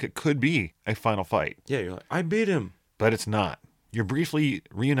feels like it could be a final fight. Yeah, you're like, I beat him. But it's not. You're briefly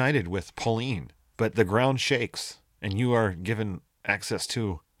reunited with Pauline, but the ground shakes, and you are given access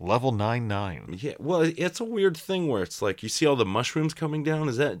to level 9.9. Yeah, well, it's a weird thing where it's like you see all the mushrooms coming down.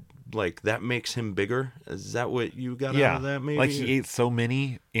 Is that like that makes him bigger? Is that what you got out of that? Maybe like he ate so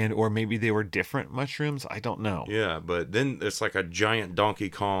many, or maybe they were different mushrooms. I don't know. Yeah, but then it's like a giant Donkey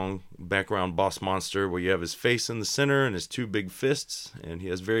Kong background boss monster where you have his face in the center and his 2 big fists, and he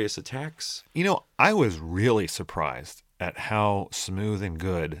has various attacks. I was really surprised at how smooth and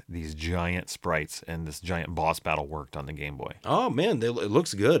good these giant sprites and this giant boss battle worked on the Game Boy. Oh man, it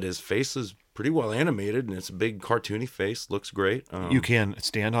looks good. His face is pretty well animated, and it's a big cartoony face. Looks great. You can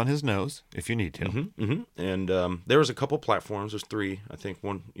stand on his nose if you need to. And there was a couple platforms. There's 3, I think.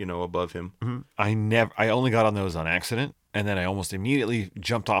 One, above him. I only got on those on accident, and then I almost immediately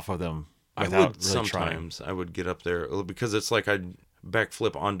jumped off of them without I would really trying. sometimes I would get up there because it's like I'd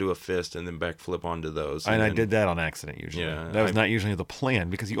backflip onto a fist and then backflip onto those. And I then- did that on accident usually. Yeah, That was not usually the plan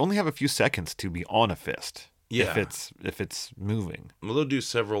because you only have a few seconds to be on a fist. Yeah. If it's moving. Well, they'll do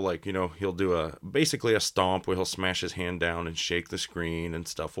several, like, he'll do basically a stomp where he'll smash his hand down and shake the screen and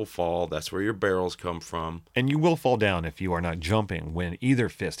stuff will fall. That's where your barrels come from. And you will fall down if you are not jumping when either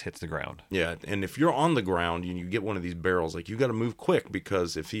fist hits the ground. Yeah, and if you're on the ground and you get one of these barrels, like, you got to move quick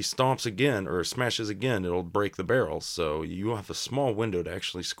because if he stomps again or smashes again, it'll break the barrels. So you have a small window to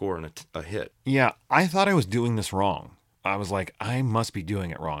actually score a hit. Yeah, I thought I was doing this wrong. I was like, I must be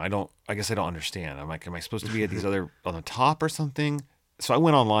doing it wrong. I guess I don't understand. I'm like, am I supposed to be at these other on the top or something? So I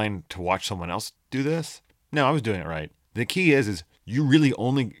went online to watch someone else do this. No, I was doing it right. The key is you really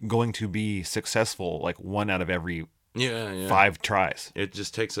only going to be successful like 1 out of every Yeah. 5 tries. It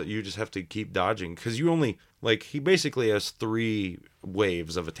just takes you just have to keep dodging because you only he basically has 3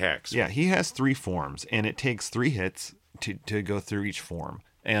 waves of attacks. Yeah, he has 3 forms, and it takes 3 hits to go through each form.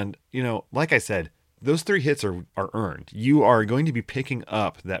 And like I said, those 3 hits are earned. You are going to be picking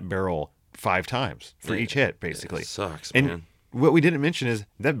up that barrel 5 times for each hit, basically. It sucks, and man. what we didn't mention is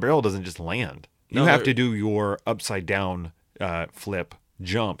that barrel doesn't just land. You No, have to do your upside down flip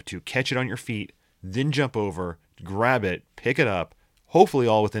jump to catch it on your feet, then jump over, grab it, pick it up, hopefully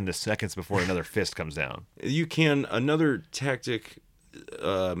all within the seconds before another fist comes down. You can, another tactic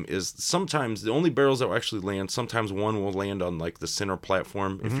is sometimes the only barrels that will actually land, sometimes one will land on like the center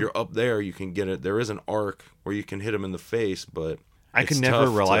platform. If you're up there, you can get it. There is an arc where you can hit them in the face, but I it's could never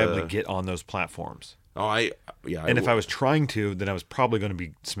tough reliably to- get on those platforms. Oh, And if I was trying to, then I was probably going to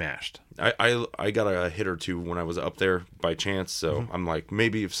be smashed. I got a hit or two when I was up there by chance, so I'm like,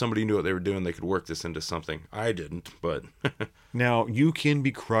 maybe if somebody knew what they were doing, they could work this into something. I didn't, but Now, you can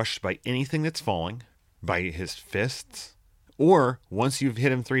be crushed by anything that's falling, by his fists, or once you've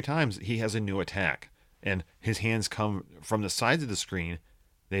hit him 3 times, he has a new attack. And his hands come from the sides of the screen,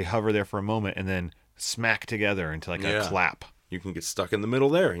 they hover there for a moment, and then smack together into like a Yeah. clap. you can get stuck in the middle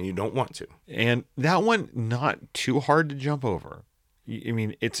there, and you don't want to. And that one, not too hard to jump over. I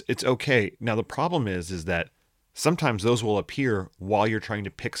mean, it's okay. Now, the problem is that sometimes those will appear while you're trying to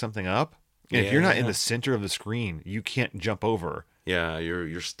pick something up. And if you're not in Yeah. the center of the screen, you can't jump over. Yeah,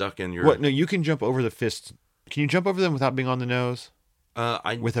 you're stuck in your. What? No, you can jump over the fists. Can you jump over them without being on the nose?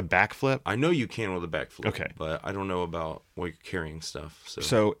 With a backflip? I know you can with a backflip. Okay. But I don't know about while you're carrying stuff.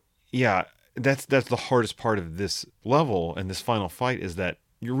 So, yeah, that's the hardest part of this level and this final fight is that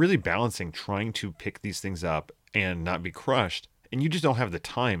you're really balancing trying to pick these things up and not be crushed, and you just don't have the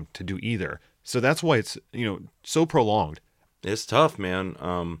time to do either. So that's why it's, so prolonged. It's tough, man.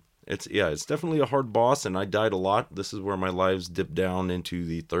 It's definitely a hard boss, and I died a lot. This is where my lives dipped down into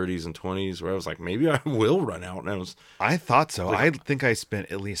the 30s and 20s, where I was like, maybe I will run out. And I thought so. I think I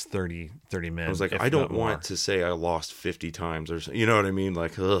spent at least 30 minutes. I was like, if I don't not more. want to say I lost 50 times, or you know what I mean?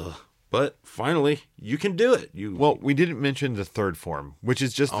 Like, ugh. But finally, you can do it. Well, we didn't mention the third form, which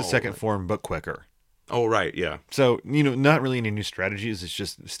is just the second right. form, but quicker. Oh, right, yeah. So, not really any new strategies. It's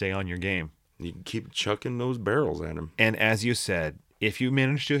just stay on your game. You can keep chucking those barrels at him. And as you said, if you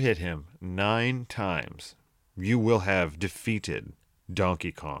manage to hit him 9 times, you will have defeated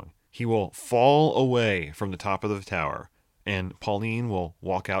Donkey Kong. He will fall away from the top of the tower, and Pauline will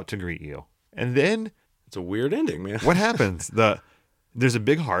walk out to greet you. And then It's a weird ending, man. what happens? There's a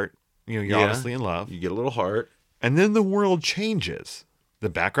big heart. You're Yeah. obviously in love. You get a little heart. And then the world changes. The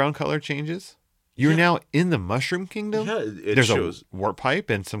background color changes. You're now in the Mushroom Kingdom. Yeah, it There's shows. a warp pipe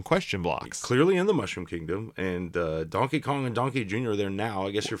and some question blocks. Clearly in the Mushroom Kingdom, and Donkey Kong and Donkey Jr. are there now.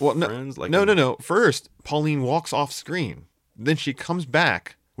 I guess you're Well, friends. No. First, Pauline walks off screen. Then she comes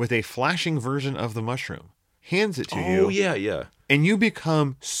back with a flashing version of the mushroom, hands it to you, Oh, yeah. and you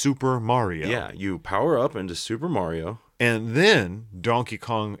become Super Mario. Yeah, you power up into Super Mario. And then Donkey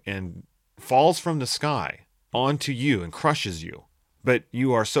Kong and falls from the sky onto you and crushes you. But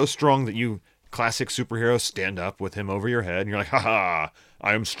you are so strong that you, classic superhero, stand up with him over your head, and you're like, haha,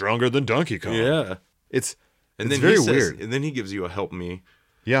 I am stronger than Donkey Kong. Yeah. It's And it's then very he says, weird. and then he gives you a help me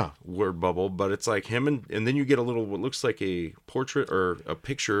Yeah. word bubble, but it's like him and then you get a little what looks like a portrait or a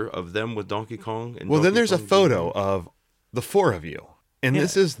picture of them with Donkey Kong. And Well, then Donkey there's a Kong photo Jr. of the 4 of you. And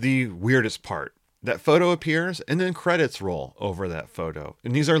this is the weirdest part. That photo appears, and then credits roll over that photo.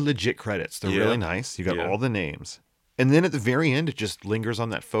 And these are legit credits. They're Yeah. really nice. You got Yeah. all the names. And then at the very end, it just lingers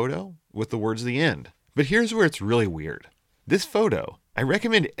on that photo with the words "the end." But here's where it's really weird. This photo, I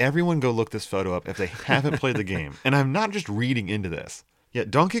recommend everyone go look this photo up if they haven't played the game. And I'm not just reading into this. Yeah,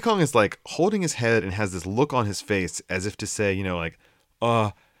 Donkey Kong is like holding his head and has this look on his face as if to say,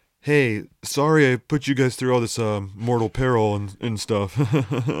 hey, sorry I put you guys through all this mortal peril and stuff.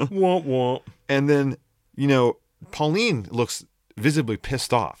 Womp womp. And then, Pauline looks visibly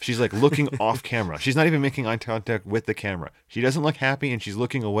pissed off. She's like looking off camera. She's not even making eye contact with the camera. She doesn't look happy and she's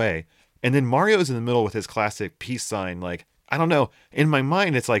looking away. And then Mario's in the middle with his classic peace sign. Like, I don't know. In my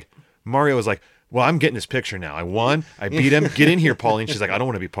mind, it's like Mario is like, well, I'm getting this picture now. I won. I beat him. Get in here, Pauline. She's like, I don't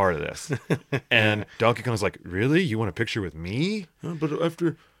want to be part of this. And Donkey Kong's like, really? You want a picture with me? But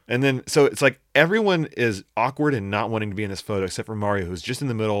after And then, so it's like everyone is awkward and not wanting to be in this photo except for Mario, who's just in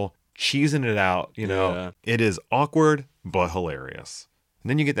the middle, cheesing it out. Yeah. It is awkward, but hilarious. And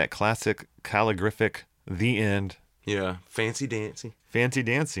then you get that classic calligraphic, the end, yeah, fancy dancy. fancy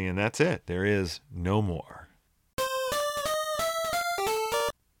dancy, and that's it. There is no more.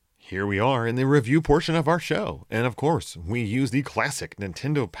 Here we are in the review portion of our show. And of course, we use the classic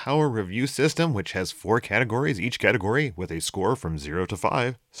Nintendo Power Review System, which has 4 categories, each category with a score from 0 to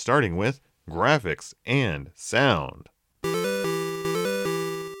 5, starting with graphics and sound.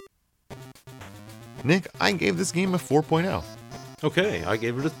 Nick, I gave this game a 4.0. Okay, I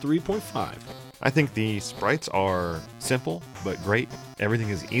gave it a 3.5. I think the sprites are simple, but great. Everything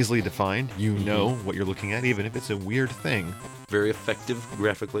is easily defined. You know what you're looking at, even if it's a weird thing. Very effective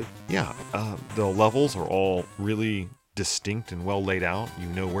graphically. Yeah, the levels are all really distinct and well laid out. You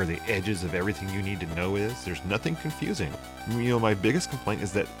know where the edges of everything you need to know is. There's nothing confusing. My biggest complaint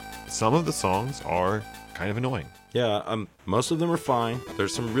is that some of the songs are kind of annoying. Yeah, most of them are fine.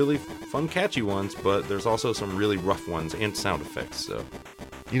 There's some really fun, catchy ones, but there's also some really rough ones and sound effects, so...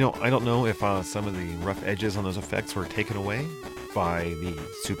 I don't know if some of the rough edges on those effects were taken away by the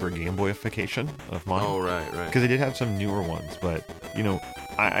Super Game Boyification of mine. Oh, right. Because they did have some newer ones, but,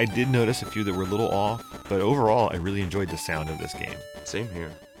 I did notice a few that were a little off, but overall, I really enjoyed the sound of this game. Same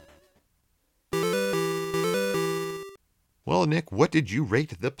here. Well, Nick, what did you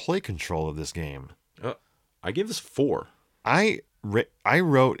rate the play control of this game? I gave this 4. I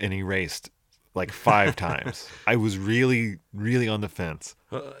wrote and erased like 5 times. I was really, really on the fence.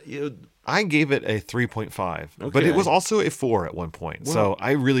 I gave it a 3.5, but it was also a 4 at one point, so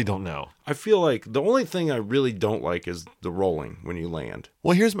I really don't know. I feel like the only thing I really don't like is the rolling when you land.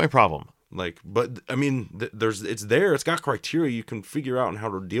 Well, here's my problem. It's there. It's got criteria. You can figure out how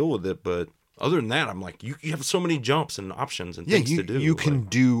to deal with it, but other than that, I'm like, you have so many jumps and options and things to do. You can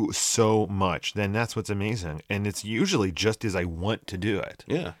do so much. Then that's what's amazing. And it's usually just as I want to do it.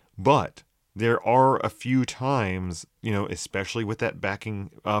 Yeah. But there are a few times, especially with that backing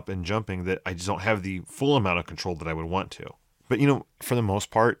up and jumping, that I just don't have the full amount of control that I would want to. But, for the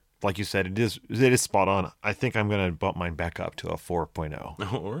most part, like you said, it is spot on. I think I'm going to bump mine back up to a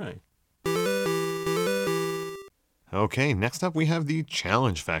 4.0. All right. Okay, next up we have the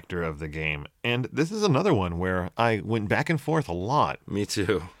challenge factor of the game. And this is another one where I went back and forth a lot. Me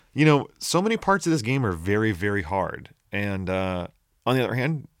too. So many parts of this game are very, very hard. And on the other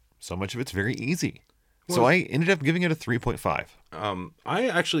hand, so much of it's very easy. So I ended up giving it a 3.5. I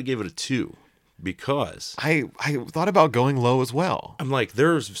actually gave it a 2 because... I thought about going low as well. I'm like,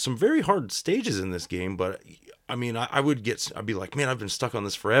 there's some very hard stages in this game, but... I'd be like, man, I've been stuck on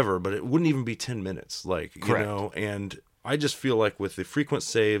this forever, but it wouldn't even be 10 minutes. Correct. And I just feel like with the frequent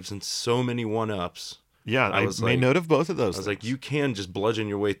saves and so many 1-ups. Yeah, I made note of both of those. I was like, you can just bludgeon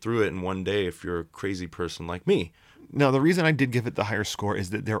your way through it in one day if you're a crazy person like me. Now, the reason I did give it the higher score is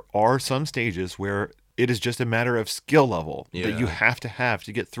that there are some stages where it is just a matter of skill level that you have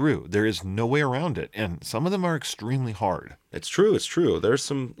to get through. There is no way around it. And some of them are extremely hard. It's true. There's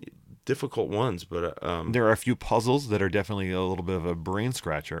some difficult ones, but there are a few puzzles that are definitely a little bit of a brain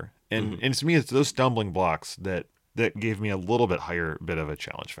scratcher, and to me, it's those stumbling blocks that gave me a little bit higher bit of a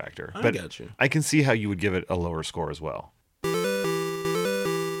challenge factor. I got you. I can see how you would give it a lower score as well.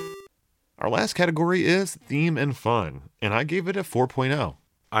 Our last category is theme and fun, and I gave it a 4.0.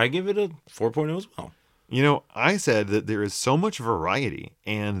 I give it a 4.0 as well. I said that there is so much variety,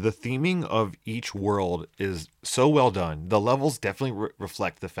 and the theming of each world is so well done. The levels definitely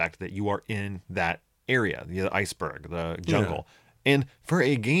reflect the fact that you are in that area, the iceberg, the jungle. Yeah. And for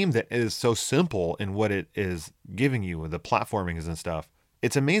a game that is so simple in what it is giving you, the platforming and stuff,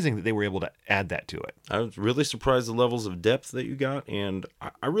 it's amazing that they were able to add that to it. I was really surprised the levels of depth that you got, and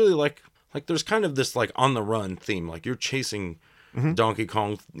I really like there's kind of this like on the run theme, like you're chasing Donkey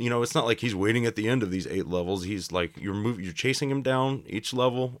Kong. It's not like he's waiting at the end of these 8 levels. He's like you're chasing him down each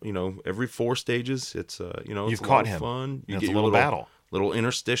level. Every 4 stages. It's you've it's caught a lot him. of fun. You it's get a little battle, little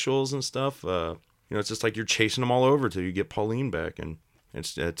interstitials and stuff. It's just like you're chasing them all over till you get Pauline back, and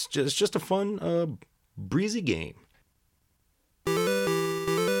it's just a fun breezy game.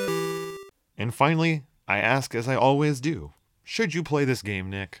 And finally, I ask as I always do: should you play this game,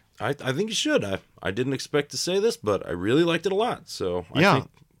 Nick? I think you should. I didn't expect to say this, but I really liked it a lot. So I think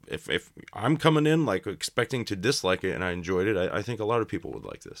if I'm coming in like expecting to dislike it and I enjoyed it, I think a lot of people would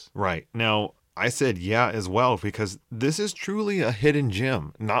like this. Right. Now, I said yeah as well because this is truly a hidden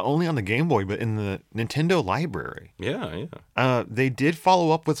gem, not only on the Game Boy, but in the Nintendo library. Yeah. They did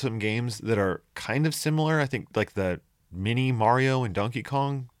follow up with some games that are kind of similar. I think like the mini Mario and Donkey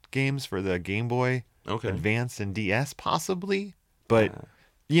Kong games for the Game Boy Advance and DS possibly. But...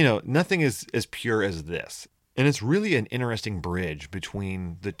 nothing is as pure as this. And it's really an interesting bridge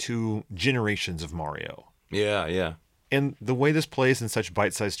between the 2 generations of Mario. Yeah. And the way this plays in such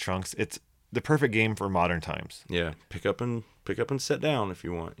bite-sized chunks, it's the perfect game for modern times. Yeah, pick up and set down if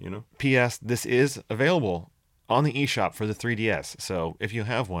you want, P.S. This is available on the eShop for the 3DS. So if you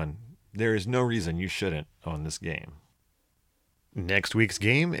have one, there is no reason you shouldn't own this game. Next week's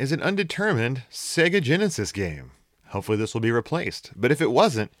game is an undetermined Sega Genesis game. Hopefully this will be replaced. But if it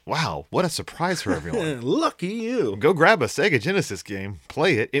wasn't, wow, what a surprise for everyone. Lucky you. Go grab a Sega Genesis game,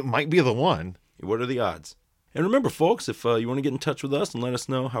 play it. It might be the one. What are the odds? And remember, folks, if you want to get in touch with us and let us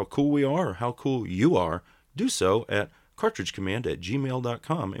know how cool we are or how cool you are, do so at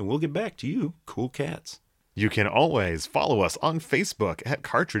cartridgecommand@gmail.com, and we'll get back to you, cool cats. You can always follow us on Facebook at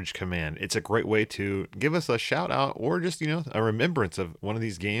Cartridge Command. It's a great way to give us a shout out or just, a remembrance of one of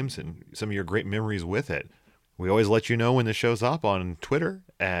these games and some of your great memories with it. We always let you know when the show's up on Twitter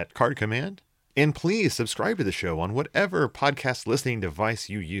at Card Command. And please subscribe to the show on whatever podcast listening device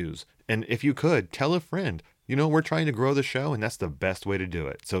you use. And if you could, tell a friend. We're trying to grow the show, and that's the best way to do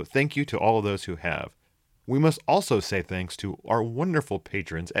it. So thank you to all of those who have. We must also say thanks to our wonderful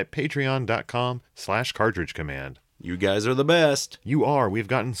patrons at patreon.com/Cartridge Command. You guys are the best. You are. We've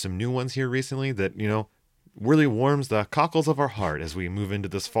gotten some new ones here recently that, really warms the cockles of our heart as we move into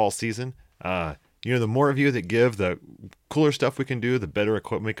this fall season. The more of you that give, the cooler stuff we can do, the better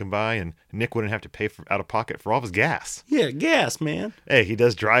equipment we can buy, and Nick wouldn't have to pay out of pocket for all of his gas. Yeah, gas, man. Hey, he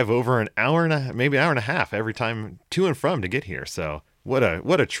does drive over maybe an hour and a half every time to and from to get here. So what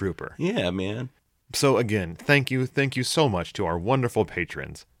a trooper. Yeah, man. So again, thank you so much to our wonderful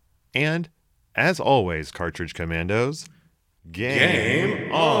patrons. And as always, Cartridge Commandos,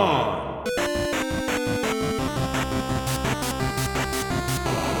 game on!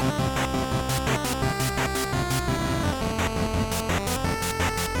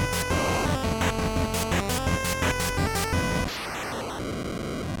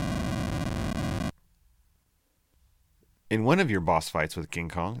 In one of your boss fights with King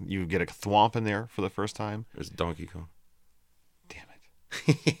Kong, you get a thwomp in there for the first time. There's Donkey Kong. Damn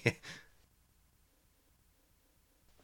it.